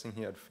guessing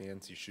he had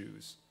fancy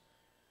shoes.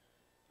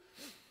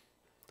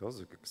 Those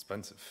look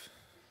expensive.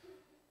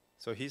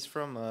 So he's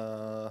from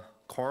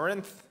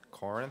Corinth,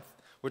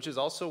 which is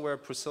also where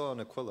Priscilla and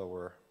Aquila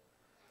were.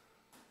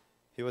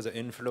 He was an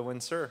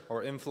influencer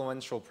or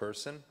influential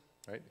person,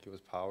 right? He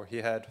was power. He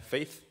had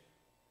faith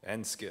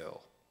and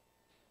skill.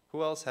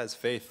 Who else has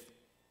faith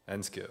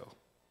and skill?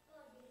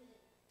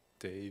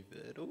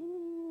 David.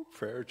 Ooh,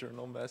 prayer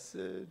journal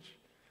message.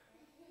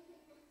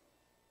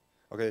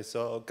 Okay,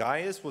 so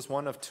Gaius was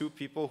one of two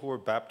people who were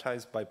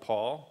baptized by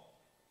Paul.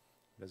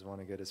 He doesn't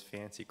want to get his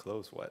fancy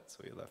clothes wet, so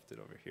he left it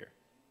over here.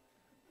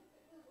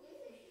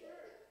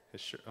 His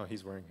shirt. Oh,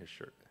 he's wearing his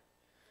shirt.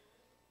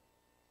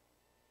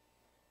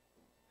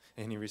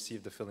 And he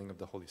received the filling of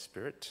the Holy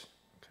Spirit.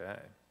 Okay.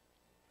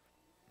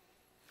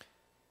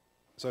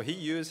 So he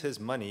used his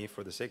money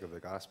for the sake of the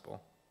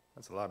gospel.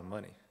 That's a lot of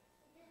money.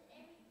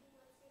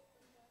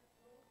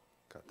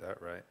 Got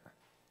that right.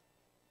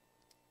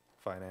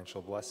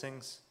 Financial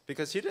blessings.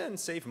 Because he didn't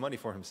save money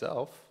for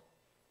himself.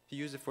 He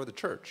used it for the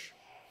church.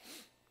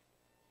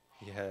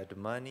 He had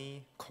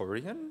money,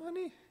 Korean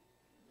money?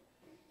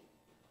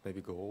 Maybe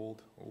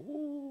gold.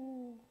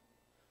 Ooh.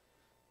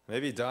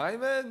 Maybe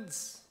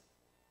diamonds.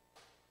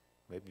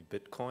 Maybe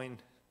Bitcoin.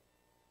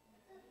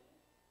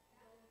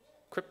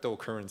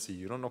 Cryptocurrency.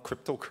 You don't know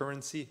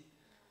cryptocurrency?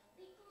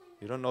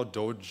 You don't know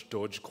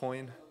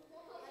Dogecoin?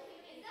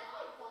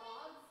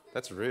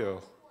 That's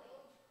real.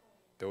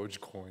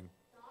 Dogecoin.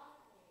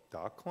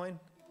 Dogcoin?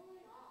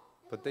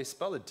 But they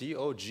spell it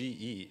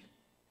D-O-G-E.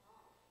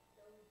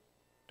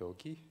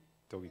 Dogecoin.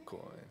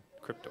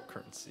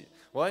 Cryptocurrency.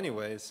 Well,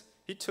 anyways,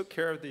 he took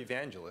care of the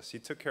evangelists. He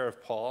took care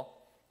of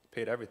Paul.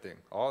 Paid everything.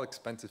 All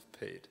expenses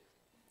paid.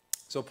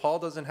 So Paul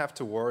doesn't have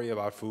to worry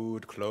about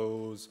food,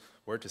 clothes,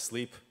 where to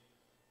sleep.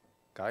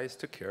 Guys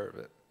took care of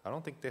it. I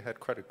don't think they had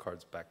credit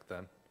cards back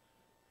then.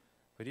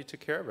 But he took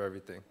care of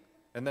everything.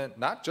 And then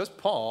not just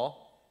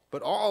Paul,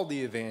 but all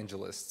the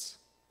evangelists.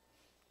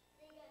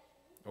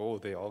 Oh,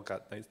 they all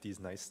got these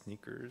nice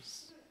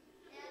sneakers.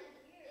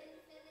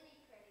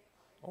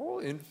 Oh,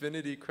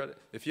 Infinity credit.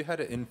 If you had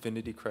an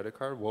Infinity credit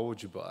card, what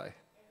would you buy?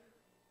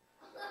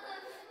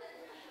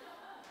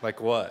 Like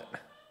what?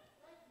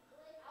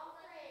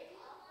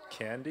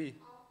 Candy?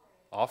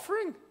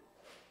 Offering?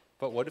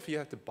 But what if you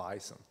had to buy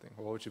something?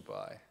 What would you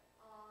buy?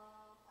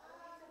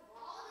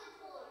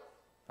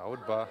 I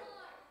would buy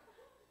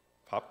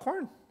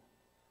popcorn?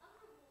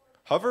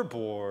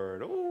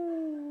 Hoverboard.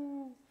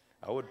 Ooh.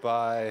 I would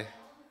buy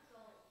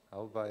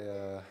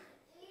a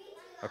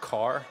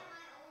car,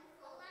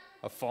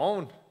 a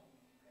phone,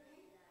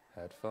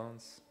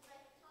 headphones,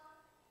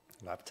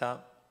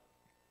 laptop.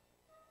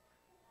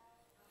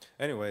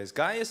 Anyways,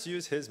 Gaius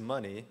used his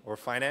money or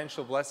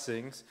financial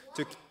blessings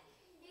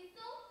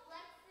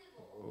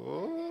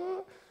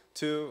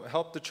to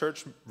help the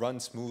church run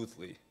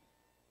smoothly,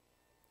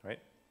 right?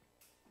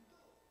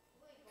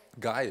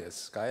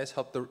 Gaius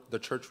helped the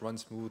church run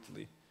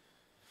smoothly.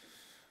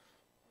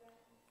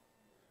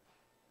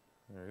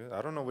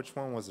 I don't know which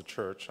one was a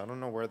church. I don't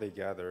know where they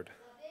gathered.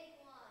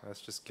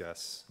 Let's just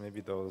guess.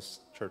 Maybe those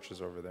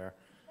churches over there.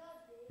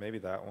 Maybe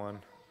that one.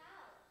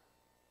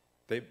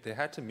 They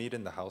had to meet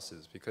in the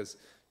houses because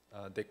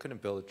they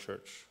couldn't build a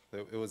church.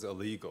 It was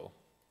illegal.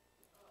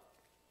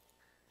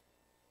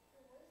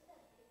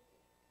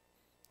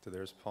 So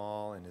there's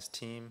Paul and his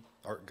team,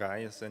 or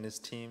Gaius and his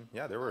team.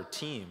 Yeah, they were a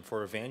team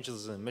for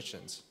evangelism and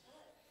missions.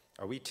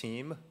 Are we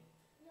team?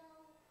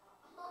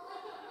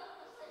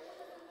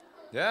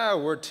 Yeah,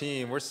 we're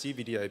team. We're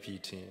CVDIP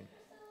team.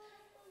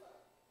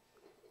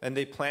 And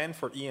they planned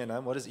for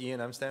E&M. What does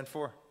E&M stand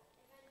for?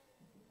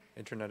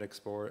 Internet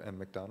Explorer and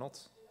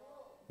McDonald's?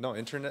 No,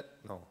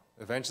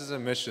 evangelism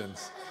and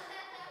missions.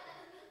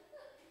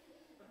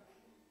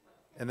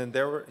 And then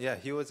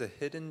he was a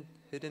hidden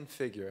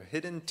figure, a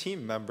hidden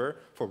team member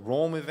for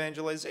Rome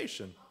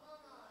evangelization.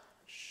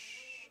 Shh.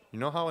 You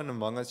know how in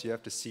Among Us you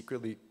have to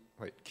secretly,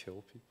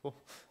 kill people?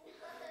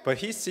 But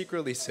he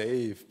secretly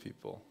saved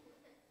people.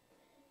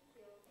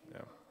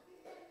 Yeah.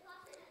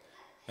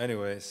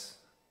 Anyways,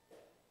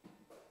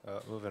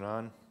 moving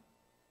on.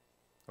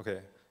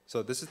 Okay,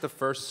 so this is the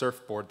first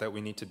surfboard that we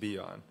need to be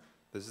on.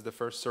 This is the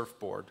first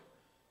surfboard.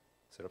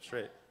 Sit up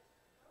straight.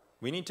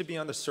 We need to be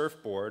on the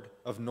surfboard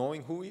of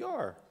knowing who we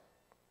are.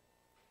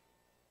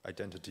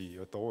 Identity,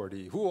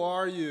 authority. Who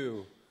are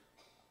you?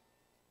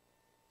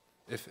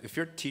 If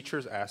your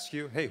teachers ask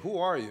you, hey, who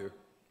are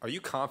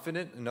you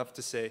confident enough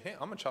to say, hey,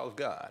 I'm a child of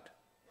God?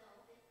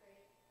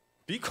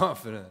 Be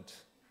confident.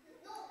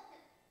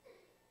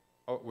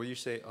 Oh, will you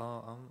say,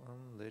 oh,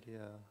 I'm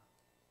Lydia.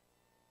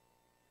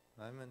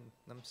 I'm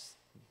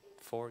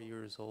 4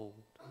 years old.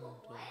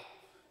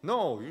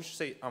 No, you should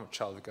say, I'm a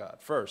child of God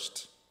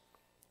first.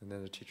 And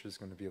then the teacher's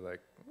going to be like,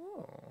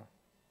 oh.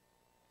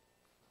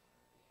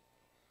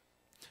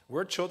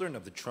 We're children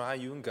of the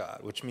triune God,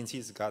 which means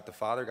he's God the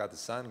Father, God the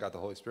Son, God the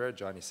Holy Spirit.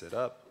 Johnny, sit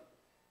up.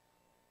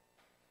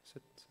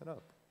 Sit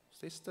up.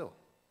 Stay still.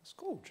 Let's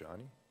go,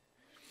 Johnny.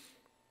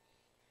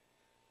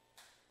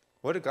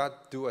 What did God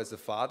do as the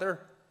Father?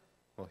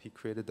 Well, he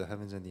created the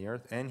heavens and the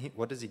earth. And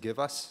what does he give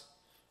us?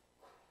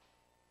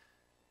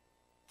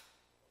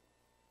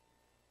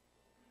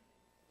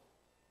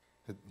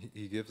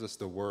 He gives us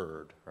the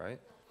word, right?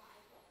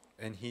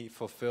 And he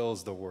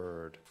fulfills the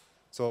word.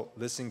 So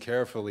listen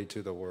carefully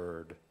to the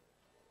word.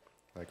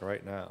 Like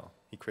right now,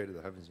 he created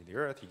the heavens and the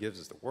earth. He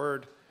gives us the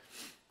word.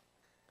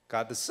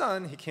 God the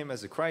Son, he came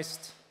as a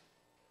Christ,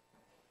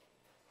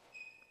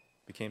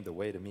 became the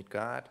way to meet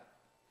God,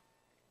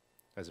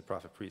 as a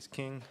prophet, priest,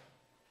 king,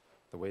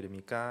 the way to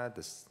meet God,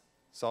 to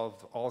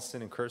solve all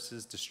sin and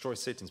curses, destroy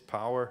Satan's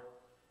power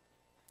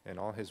and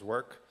all his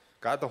work.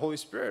 God the Holy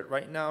Spirit,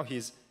 right now,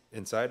 he's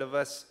inside of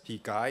us. He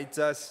guides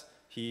us.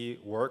 He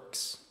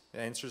works,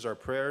 answers our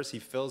prayers. He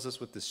fills us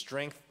with the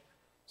strength.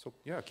 So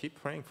yeah,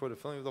 keep praying for the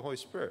filling of the Holy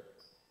Spirit.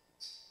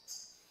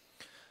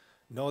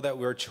 Know that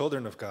we're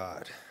children of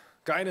God.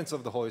 Guidance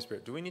of the Holy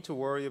Spirit. Do we need to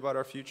worry about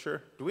our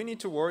future? Do we need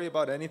to worry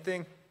about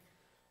anything?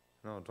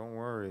 No, don't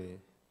worry.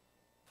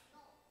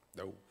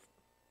 No.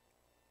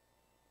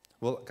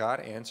 Will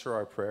God answer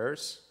our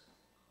prayers?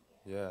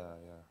 Yeah.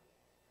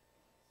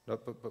 No,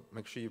 but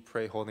make sure you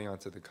pray holding on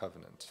to the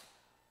covenant.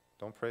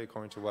 Don't pray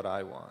according to what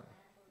I want.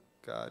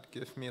 God,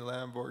 give me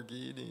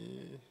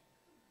Lamborghini.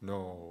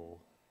 No.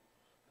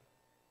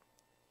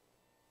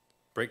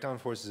 Break down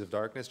forces of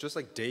darkness, just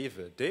like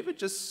David. David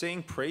just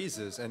sang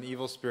praises and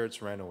evil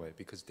spirits ran away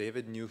because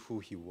David knew who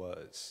he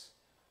was.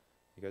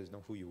 You guys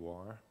know who you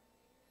are?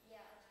 Yeah.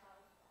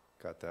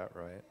 Got that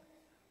right.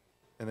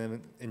 And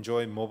then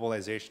enjoy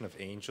mobilization of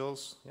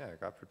angels. Yeah,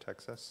 God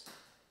protects us.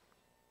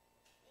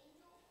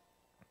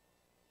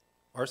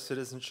 Our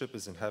citizenship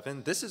is in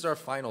heaven. This is our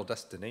final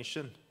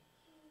destination.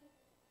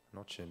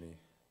 No chimney.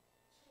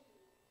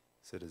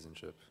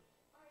 citizenship.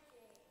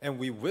 And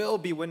we will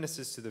be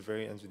witnesses to the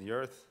very ends of the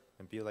earth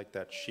and be like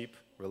that sheep,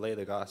 relay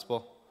the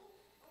gospel.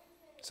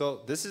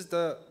 So this is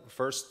the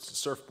first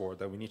surfboard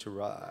that we need to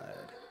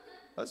ride.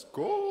 Let's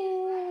go.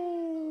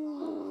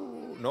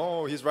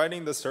 No, he's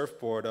riding the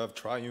surfboard of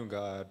triune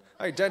God,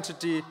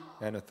 identity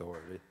and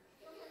authority.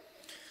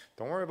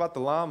 Don't worry about the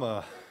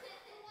llama.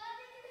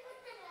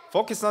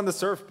 Focus on the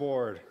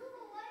surfboard.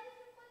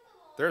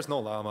 There's no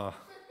llama.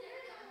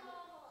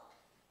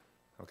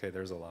 Okay,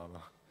 there's a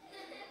llama.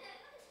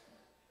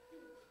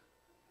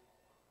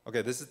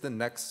 Okay, this is the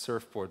next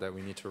surfboard that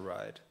we need to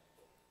ride.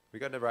 We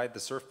got to ride the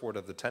surfboard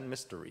of the 10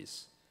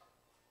 mysteries,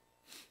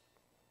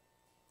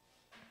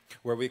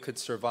 where we could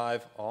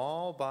survive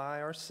all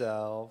by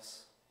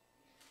ourselves.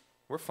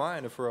 We're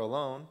fine if we're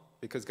alone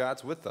because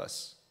God's with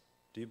us.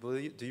 Do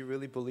you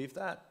really believe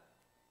that?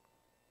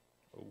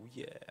 Oh,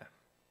 yeah.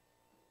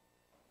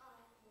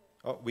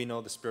 Oh, we know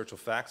the spiritual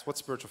facts. What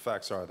spiritual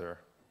facts are there?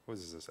 What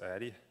is this,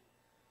 Addie?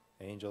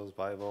 Angels,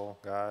 Bible,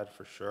 God,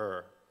 for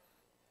sure.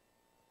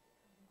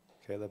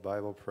 Okay, the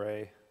Bible,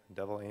 pray,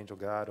 devil, angel,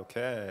 God,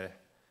 okay.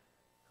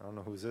 I don't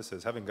know who this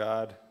is. Heaven,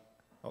 God.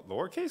 Oh,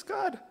 lowercase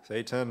God?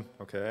 Satan,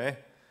 okay.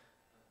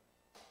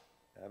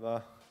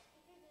 Emma.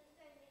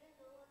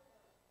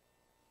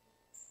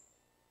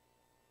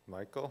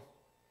 Michael.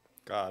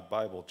 God,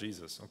 Bible,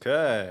 Jesus,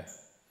 okay.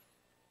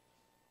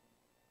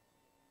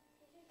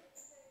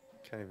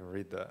 Can't even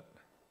read that.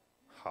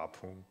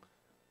 Hapung.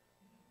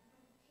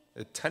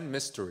 10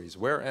 mysteries.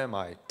 Where am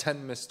I?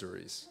 10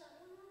 mysteries.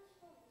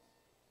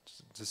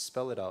 Just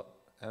spell it out.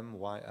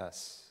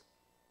 M-Y-S-T-E-R-I-E-S.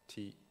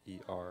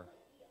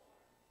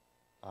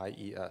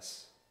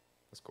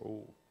 Let's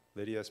go.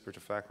 Lydia,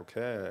 spiritual fact.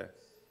 Okay.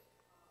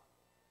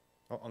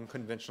 Oh,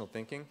 unconventional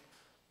thinking.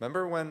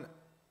 Remember when,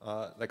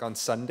 like on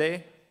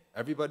Sunday,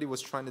 everybody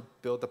was trying to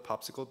build the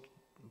popsicle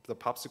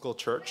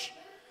church,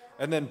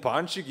 and then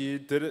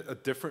Banshigi did it a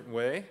different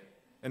way,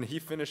 and he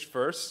finished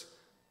first.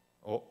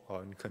 Oh,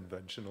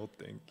 unconventional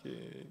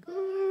thinking.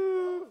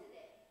 Ooh.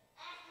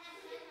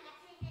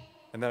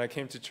 And then I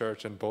came to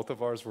church, and both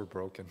of ours were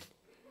broken.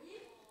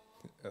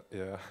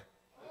 Yeah.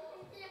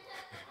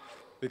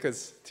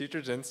 Because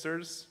Teacher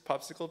Jinster's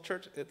popsicle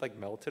church, it like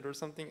melted or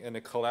something, and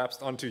it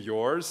collapsed onto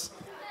yours.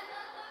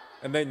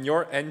 And then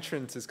your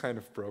entrance is kind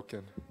of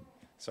broken.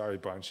 Sorry,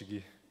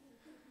 Banshigi.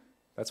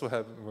 That's what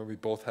happens when we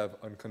both have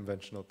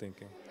unconventional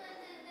thinking.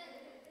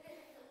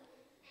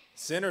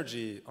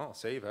 Synergy. Oh,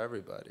 save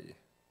everybody.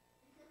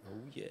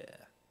 Oh, yeah.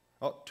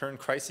 Oh, turn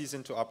crises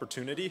into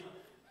opportunity.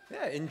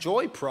 Yeah,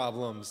 enjoy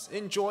problems.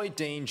 Enjoy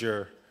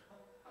danger.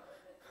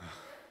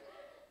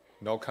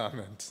 No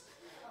comment.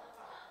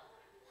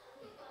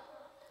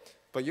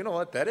 But you know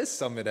what? That is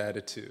Summit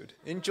attitude.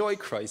 Enjoy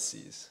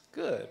crises.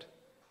 Good.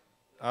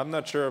 I'm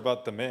not sure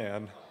about the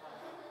man.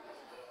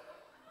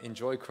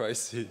 Enjoy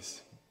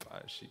crises.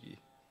 Bashigi.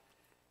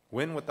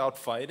 Win without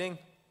fighting?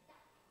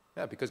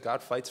 Yeah, because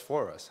God fights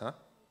for us, huh?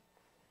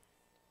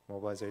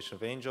 Mobilization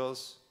of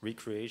angels,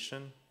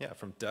 recreation, yeah,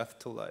 from death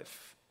to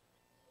life.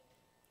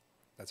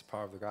 That's the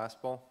power of the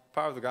gospel.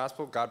 Power of the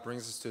gospel, God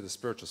brings us to the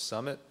spiritual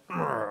summit.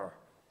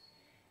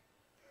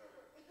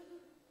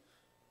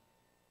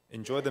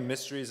 Enjoy the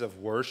mysteries of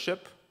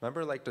worship.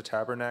 Remember like the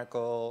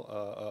tabernacle,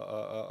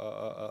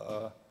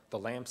 the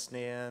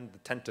lampstand, the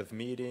tent of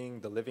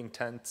meeting, the living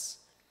tents,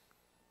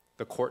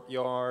 the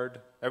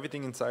courtyard,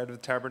 everything inside of the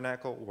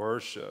tabernacle,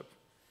 worship.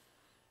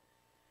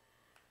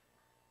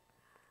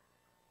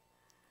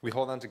 We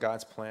hold on to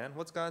God's plan.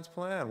 What's God's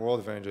plan?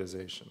 World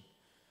evangelization.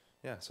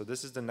 Yeah, so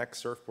this is the next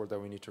surfboard that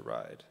we need to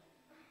ride.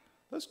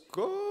 Let's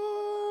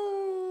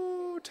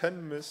go!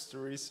 10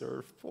 mystery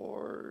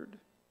surfboard.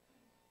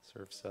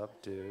 Surf's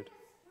up, dude.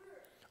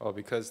 Oh,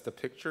 because the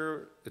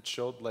picture, it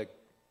showed like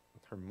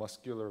her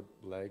muscular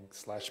leg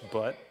 /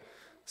 butt,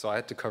 so I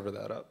had to cover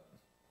that up.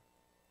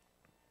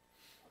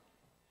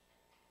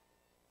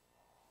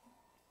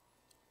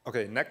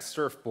 Okay, next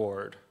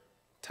surfboard,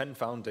 10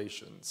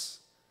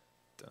 foundations.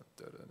 Dun,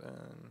 dun, dun,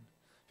 dun.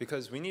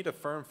 Because we need a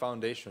firm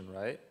foundation,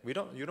 right? You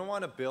don't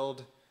want to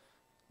build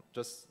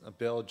just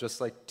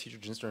like Teacher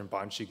Jinster and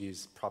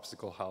Banshigi's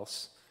popsicle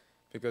house,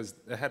 because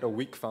it had a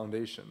weak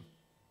foundation.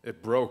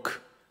 It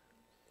broke.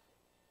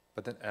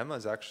 But then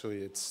Emma's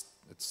actually, it's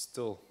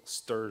still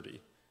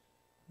sturdy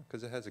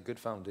because it has a good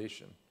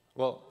foundation.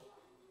 Well,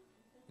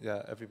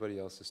 yeah, everybody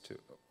else's too.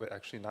 But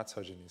actually not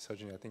Sejini.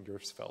 Sejini, I think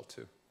yours fell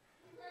too.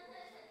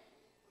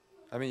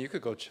 I mean, you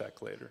could go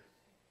check later.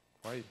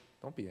 Why?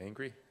 Don't be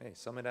angry. Hey,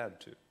 summit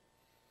attitude.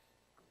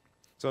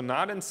 So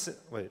not in,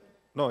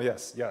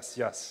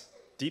 yes.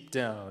 Deep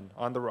down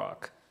on the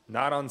rock,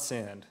 not on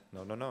sand.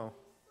 No.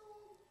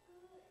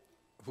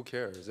 Who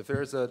cares? If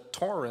there's a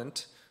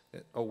torrent,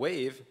 a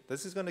wave,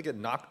 this is going to get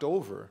knocked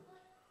over.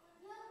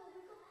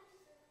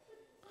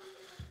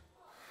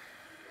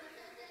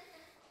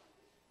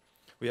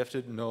 We have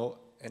to know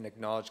and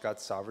acknowledge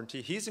God's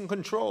sovereignty. He's in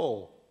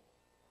control.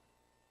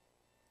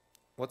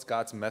 What's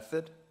God's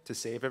method to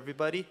save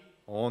everybody?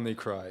 Only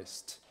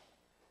Christ.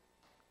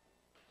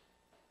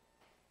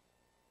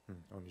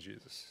 Only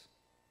Jesus.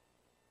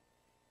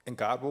 And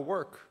God will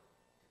work.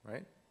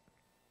 right?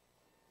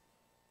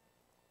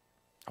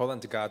 Hold on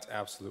to God's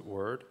absolute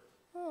word.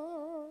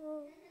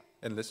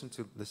 And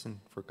listen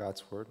for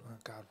God's word. Oh,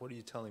 God, what are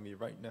you telling me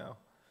right now?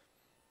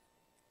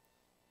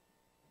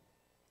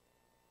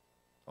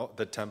 Oh,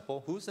 the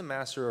temple. Who's the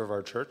master of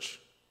our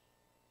church?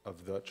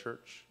 Of the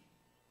church?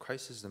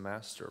 Christ is the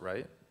master,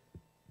 right?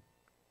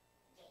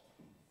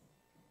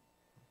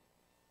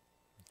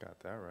 Got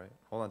that right.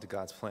 Hold on to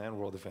God's plan,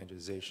 world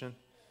evangelization.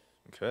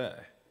 Okay.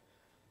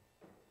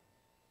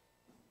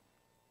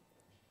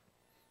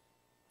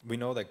 We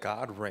know that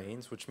God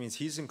reigns, which means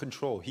he's in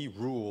control. He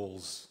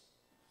rules.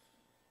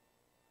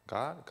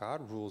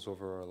 God rules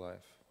over our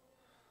life.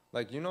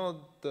 Like, you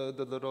know,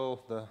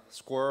 the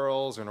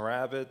squirrels and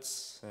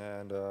rabbits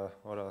and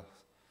what else?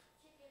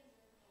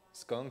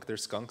 Skunk.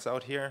 There's skunks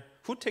out here.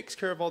 Who takes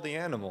care of all the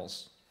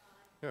animals?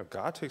 Yeah,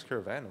 God takes care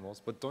of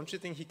animals, but don't you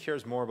think he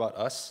cares more about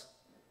us?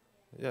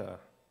 Yeah.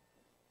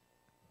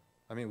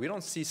 I mean, we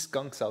don't see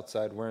skunks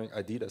outside wearing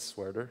Adidas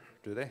sweater,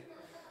 do they?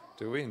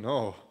 Do we?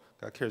 No.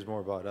 God cares more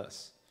about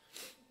us.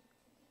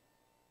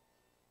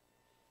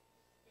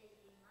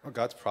 Oh,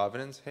 God's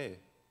providence. Hey,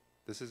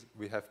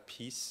 we have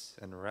peace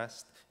and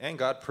rest, and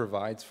God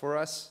provides for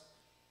us.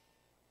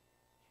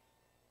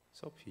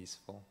 So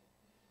peaceful.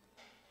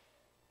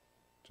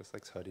 Just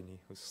like Harini,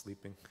 who's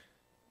sleeping.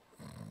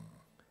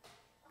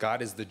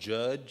 God is the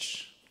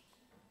judge.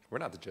 We're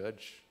not the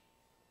judge.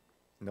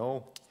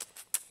 No.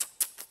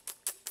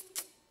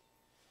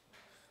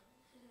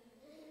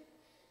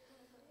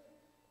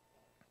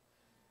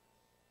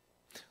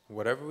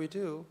 Whatever we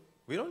do,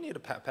 we don't need a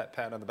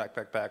pat on the back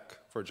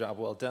for a job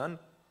well done.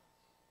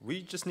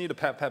 We just need a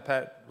pat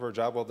for a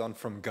job well done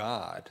from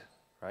God,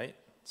 right?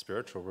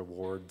 Spiritual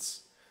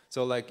rewards.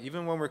 So like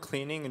even when we're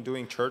cleaning and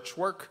doing church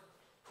work,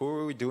 who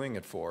are we doing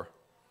it for?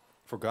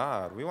 For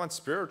God. We want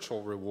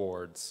spiritual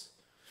rewards.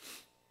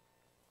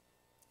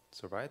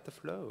 So ride the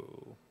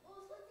flow.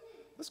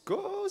 Let's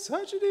go,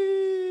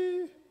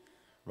 Sajidi!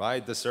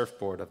 Ride the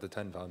surfboard of the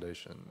 10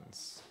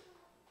 foundations.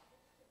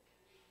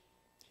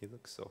 He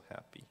looks so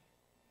happy.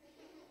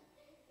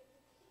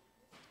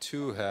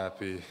 Too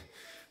happy.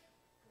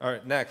 All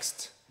right,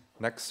 next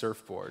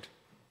surfboard.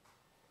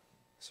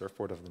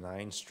 Surfboard of the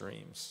 9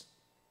 streams.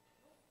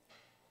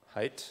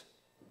 Height.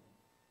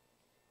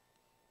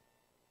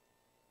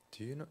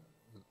 Do you know?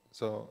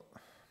 So,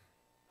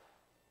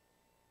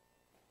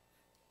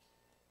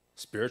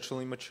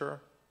 spiritually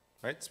mature,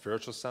 right?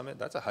 Spiritual summit,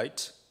 that's a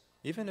height.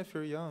 Even if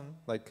you're young,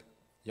 like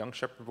young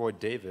shepherd boy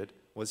David,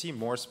 was he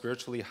more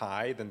spiritually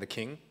high than the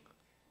king?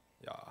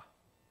 Yeah.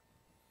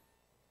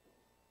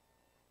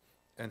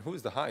 And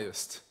who's the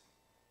highest?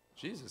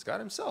 Jesus, God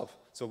himself.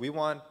 So we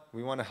want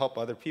to help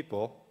other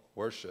people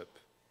worship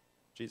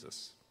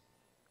Jesus.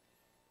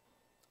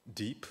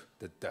 Deep,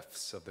 the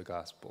depths of the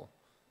gospel.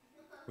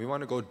 We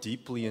want to go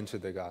deeply into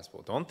the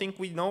gospel. Don't think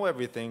we know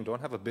everything.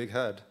 Don't have a big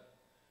head.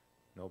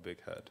 No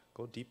big head.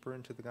 Go deeper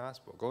into the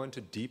gospel. Go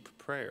into deep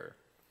prayer.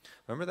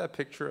 Remember that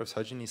picture of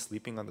Sajini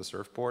sleeping on the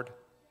surfboard?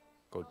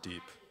 Go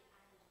deep.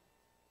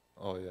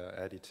 Oh yeah,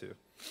 Addie too.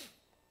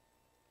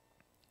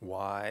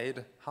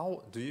 Wide.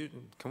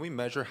 Can we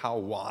measure how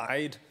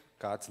wide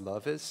God's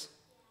love is?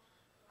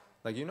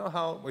 Like, you know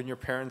how when your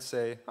parents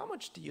say, "How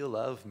much do you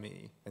love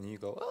me?" And you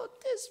go, "Oh,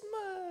 this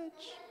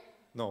much."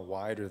 No,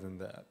 wider than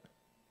that.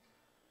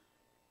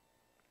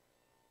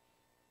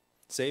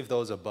 Save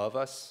those above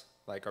us,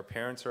 like our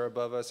parents are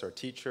above us, our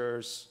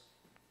teachers,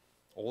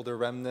 older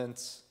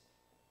remnants.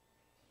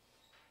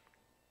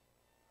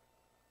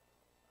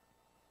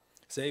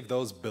 Save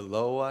those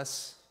below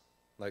us,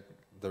 like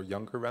the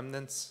younger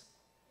remnants.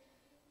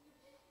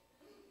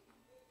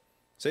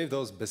 Save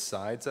those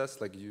besides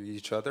us, like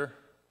each other.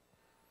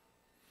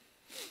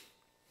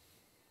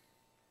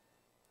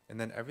 And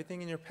then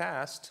everything in your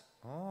past,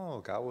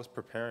 God was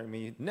preparing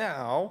me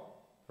now,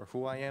 or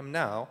who I am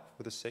now,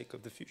 for the sake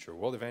of the future.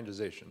 World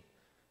evangelization.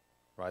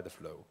 Ride the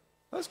flow.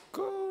 Let's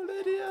go,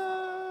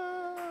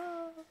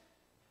 Lydia!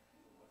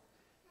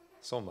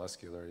 So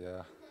muscular,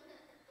 yeah.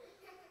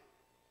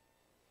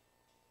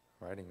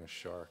 Riding a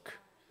shark.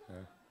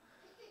 Yeah.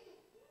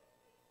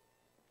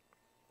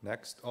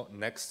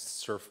 Next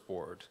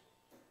surfboard.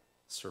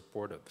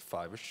 Surfboard of the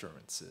 5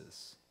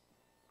 assurances.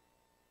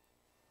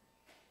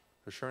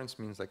 Assurance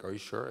means like, are you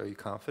sure? Are you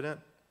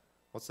confident?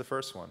 What's the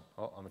first one?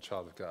 Oh, I'm a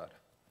child of God,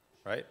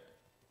 right?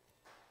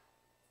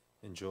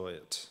 Enjoy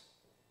it.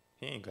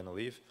 He ain't gonna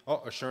leave.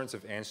 Oh, assurance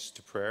of answers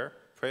to prayer.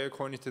 Pray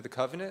according to the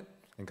covenant,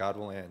 and God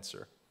will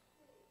answer.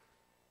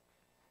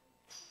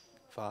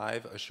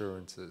 5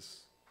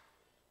 assurances.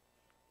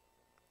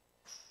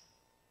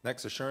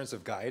 Next, assurance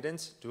of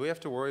guidance. Do we have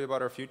to worry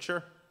about our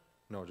future?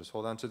 No, just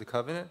hold on to the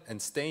covenant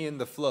and stay in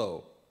the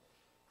flow.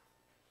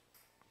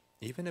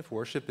 Even if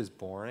worship is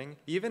boring,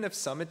 even if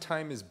summit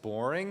time is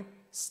boring,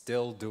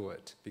 still do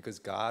it, because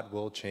God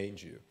will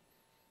change you.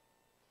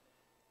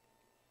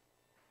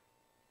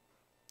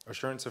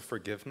 Assurance of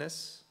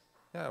forgiveness.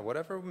 Yeah,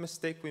 whatever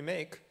mistake we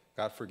make,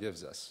 God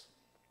forgives us,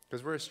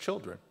 because we're his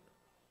children.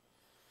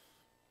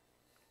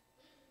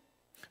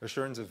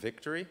 Assurance of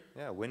victory.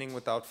 Yeah, winning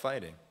without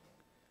fighting.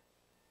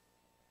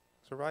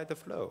 to ride the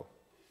flow.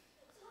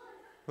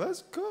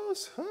 Let's go,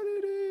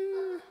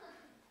 Sunny.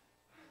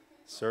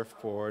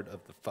 Surfboard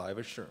of the 5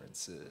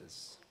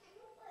 assurances.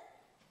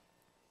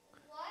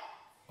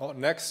 Oh,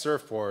 next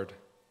surfboard.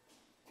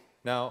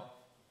 Now,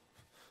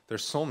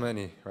 there's so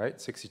many, right?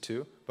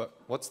 62. But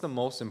what's the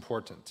most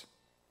important?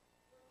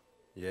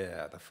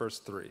 Yeah, the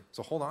first 3.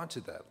 So hold on to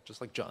that,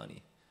 just like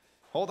Johnny.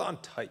 Hold on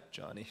tight,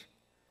 Johnny.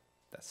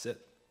 That's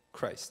it.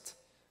 Christ,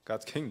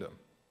 God's kingdom,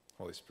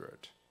 Holy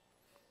Spirit.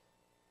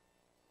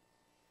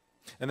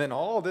 And then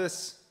all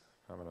this,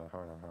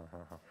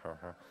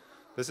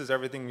 this is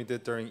everything we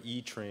did during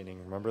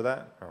E-training. Remember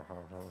that?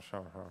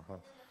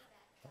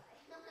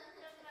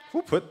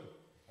 Who put,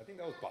 I think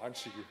that was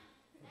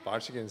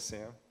Banshigi and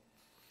Sam.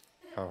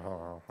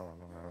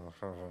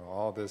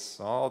 All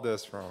this.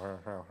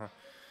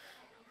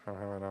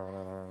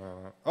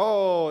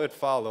 Oh, it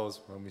follows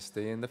when we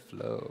stay in the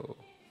flow.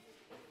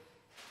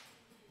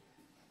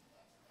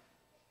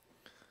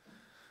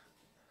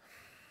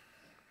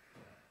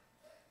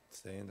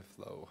 Stay in the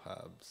flow,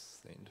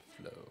 hubs. Stay in the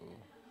flow.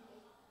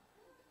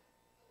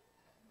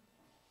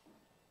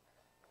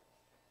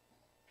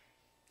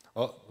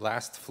 Oh,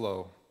 last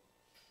flow.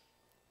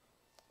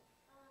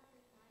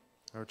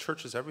 Our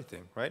church is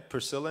everything, right?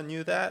 Priscilla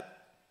knew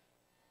that.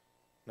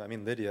 No, I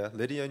mean Lydia.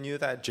 Lydia knew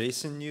that.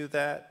 Jason knew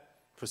that.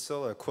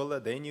 Priscilla,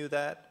 Aquila, they knew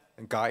that.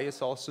 And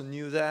Gaius also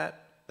knew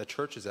that. The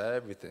church is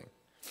everything.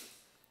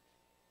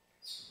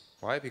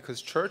 Why?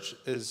 Because church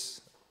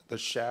is the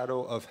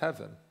shadow of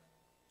heaven,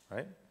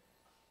 right?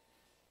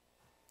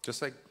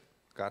 Just like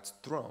God's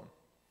throne.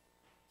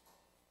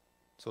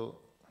 So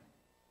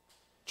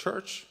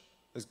church,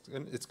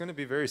 it's going to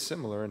be very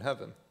similar in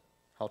heaven,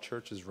 how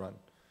church is run.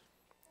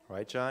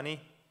 Right,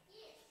 Johnny?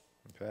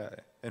 Yes. Okay.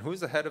 And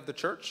who's the head of the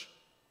church?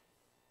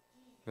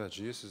 Yeah,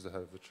 Jesus is the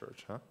head of the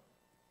church, huh?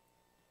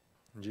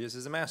 And Jesus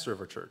is the master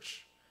of our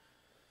church.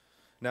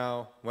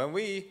 Now, when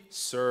we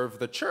serve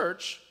the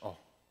church,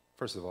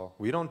 first of all,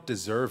 we don't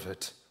deserve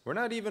it. We're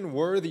not even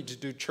worthy to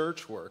do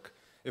church work.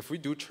 If we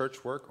do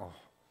church work,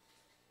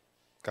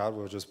 God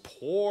will just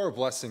pour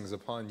blessings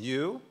upon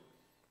you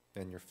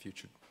and your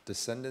future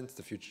descendants,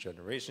 the future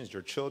generations,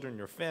 your children,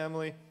 your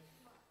family.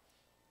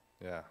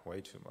 Yeah,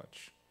 way too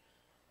much.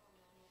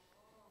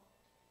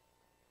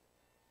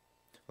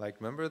 Like,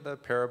 remember the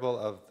parable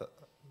of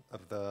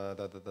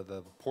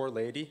the poor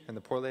lady, and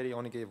the poor lady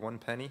only gave 1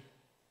 penny,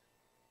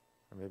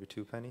 or maybe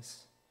 2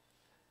 pennies,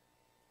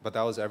 but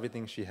that was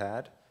everything she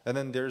had. And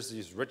then there's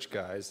these rich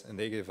guys, and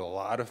they gave a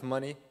lot of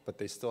money, but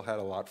they still had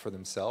a lot for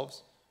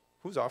themselves.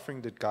 Whose offering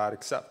did God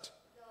accept?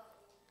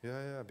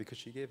 Yeah, because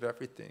she gave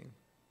everything.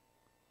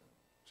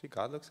 See,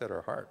 God looks at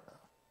her heart.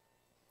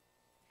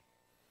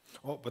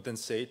 Oh, but then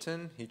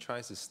Satan, he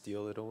tries to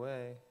steal it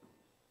away.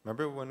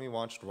 Remember when we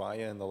watched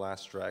Raya and the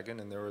Last Dragon,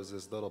 and there was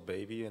this little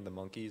baby and the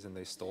monkeys, and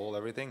they stole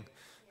everything?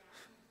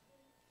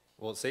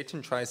 Well,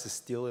 Satan tries to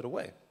steal it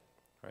away,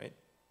 right?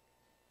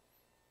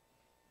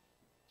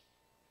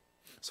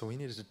 So we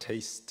needed to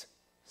taste,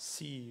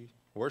 see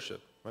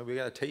worship, right? We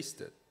got to taste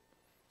it.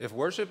 If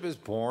worship is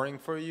boring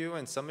for you,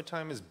 and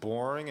summertime is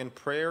boring, and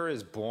prayer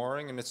is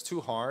boring, and it's too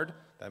hard,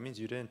 that means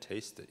you didn't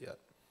taste it yet.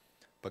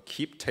 But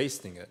keep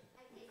tasting it,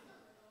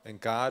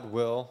 and God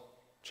will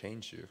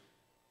change you.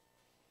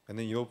 And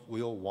then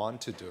you'll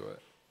want to do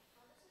it.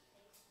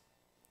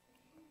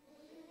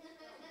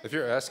 If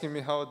you're asking me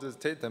how it does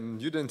taste, then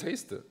you didn't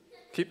taste it.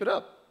 Keep it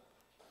up.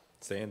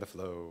 Stay in the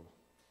flow.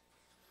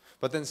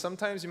 But then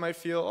sometimes you might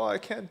feel, I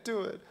can't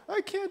do it.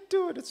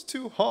 It's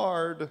too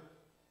hard.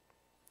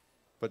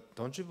 But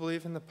don't you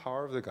believe in the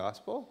power of the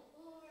gospel?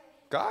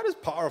 God is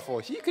powerful.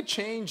 He could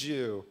change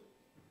you.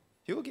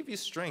 He will give you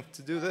strength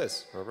to do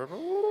this.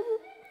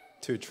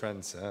 To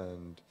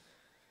transcend.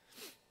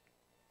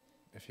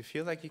 If you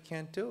feel like you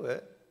can't do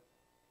it,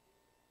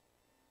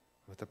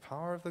 with the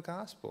power of the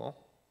gospel,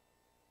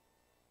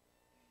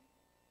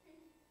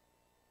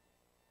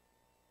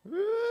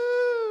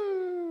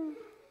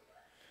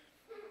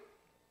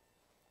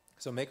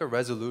 so make a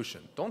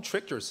resolution. Don't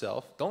trick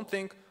yourself. Don't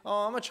think,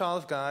 I'm a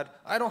child of God.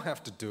 I don't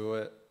have to do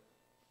it.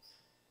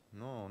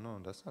 No,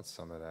 that's not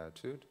summit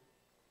attitude.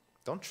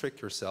 Don't trick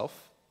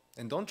yourself,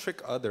 and don't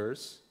trick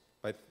others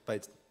by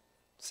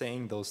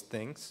saying those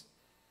things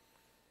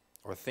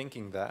or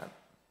thinking that.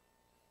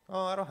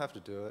 I don't have to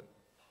do it.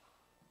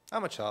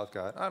 I'm a child of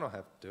God. I don't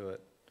have to do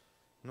it.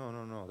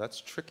 No.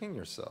 That's tricking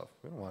yourself.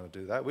 We don't want to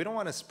do that. We don't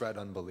want to spread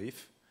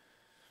unbelief.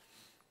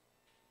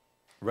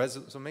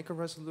 So make a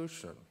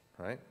resolution,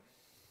 right?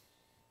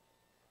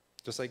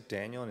 Just like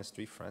Daniel and his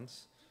 3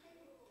 friends.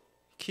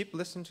 Keep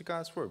listening to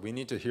God's word. We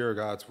need to hear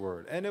God's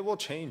word, and it will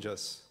change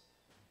us.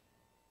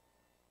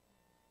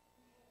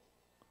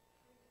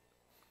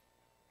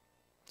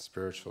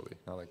 Spiritually,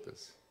 not like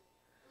this.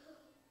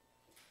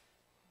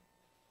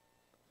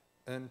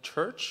 And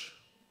church,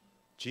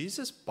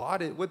 Jesus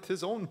bought it with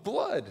his own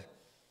blood.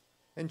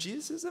 And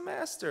Jesus is a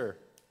master.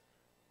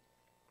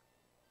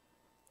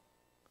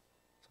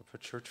 So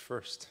put church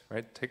first,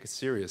 right? Take it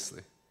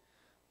seriously.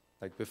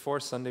 Like before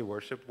Sunday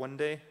worship one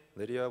day,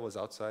 Lydia was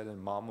outside and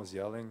mom was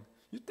yelling,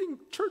 You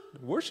think church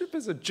worship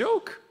is a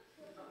joke?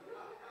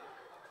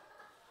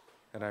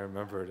 And I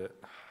remembered it.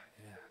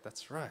 Yeah,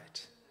 that's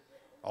right.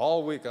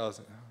 All week I was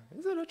like,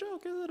 is it a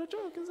joke? Is it a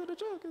joke? Is it a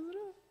joke? Is it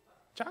a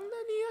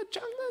장난이야?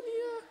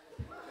 장난이야?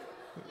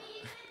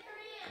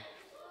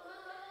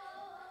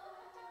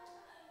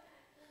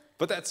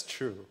 But that's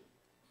true.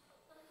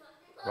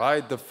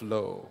 Ride the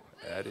flow,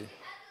 Addie.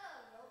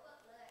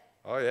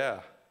 Oh yeah.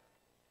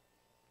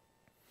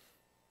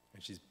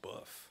 And she's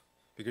buff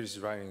because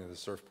she's riding the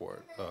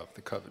surfboard of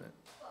the covenant.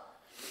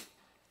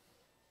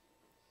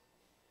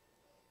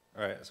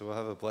 All right, so we'll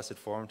have a blessed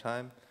forum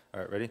time. All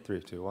right, ready? 3,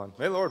 2, 1.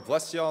 May the Lord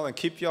bless y'all and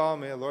keep y'all.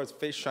 May the Lord's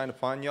face shine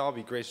upon y'all,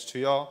 be gracious to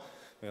y'all.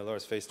 May the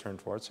Lord's face turn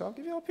towards y'all,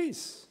 give y'all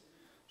peace.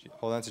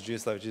 Hold on to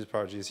Jesus' life, Jesus'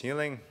 power, Jesus'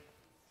 healing.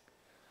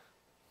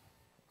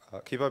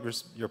 Keep up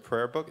your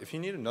prayer book. If you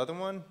need another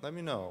one, let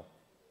me know.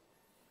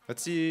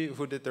 Let's see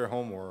who did their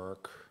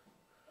homework.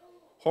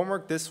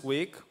 Homework this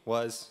week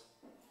was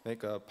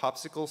make a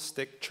popsicle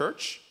stick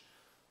church,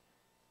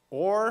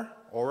 or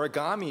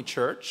origami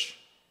church,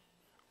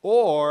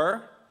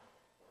 or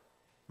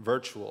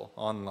virtual,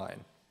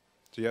 online.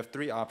 So you have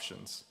 3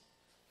 options.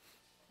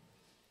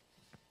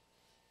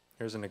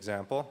 Here's an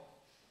example.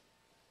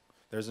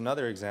 There's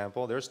another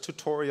example. There's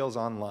tutorials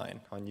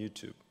online on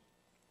YouTube.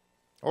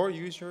 Or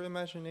use your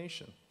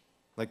imagination.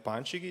 Like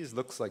banchigi's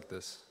looks like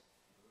this.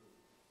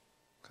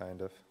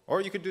 Kind of. Or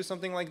you could do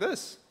something like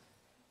this,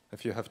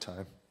 if you have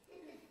time.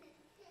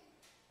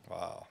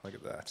 Wow, look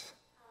at that.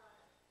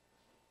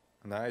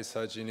 Nice,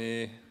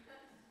 Hajini.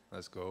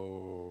 Let's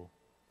go.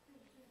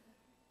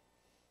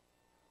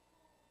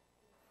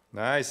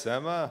 Nice,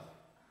 Emma.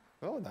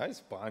 Oh,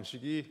 nice,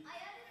 banchigi.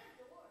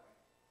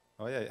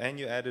 Oh yeah, and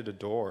you added a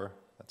door.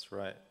 That's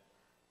right.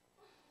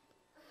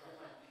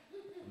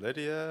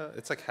 Lydia,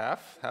 it's like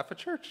half a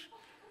church.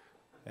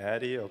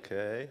 Addie,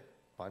 okay.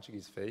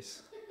 Banchigi's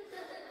face.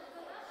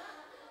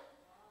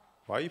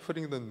 Why are you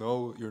putting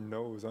your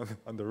nose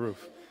on the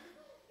roof?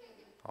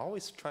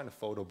 Always trying to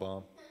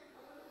photobomb.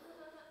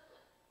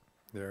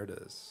 There it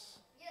is.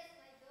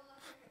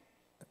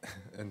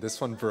 And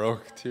this one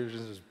broke. Tears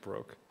just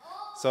broke.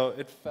 So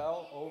it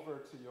fell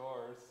over to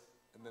yours,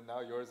 and then now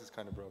yours is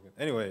kind of broken.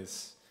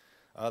 Anyways,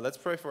 let's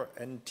pray for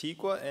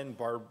Antigua and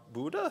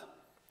Barbuda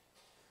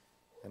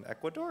in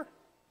Ecuador.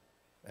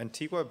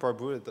 Antigua,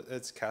 Barbuda,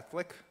 it's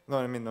Catholic.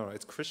 No,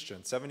 it's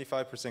Christian.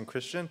 75%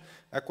 Christian.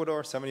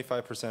 Ecuador,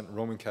 75%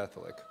 Roman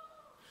Catholic.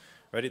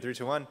 Ready, 3,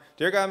 2, 1.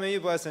 Dear God, may you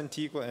bless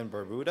Antigua and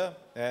Barbuda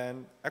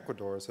and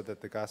Ecuador so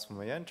that the gospel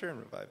may enter and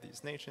revive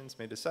these nations.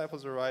 May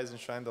disciples arise and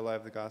shine the light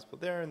of the gospel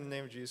there. In the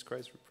name of Jesus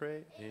Christ we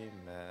pray.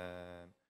 Amen.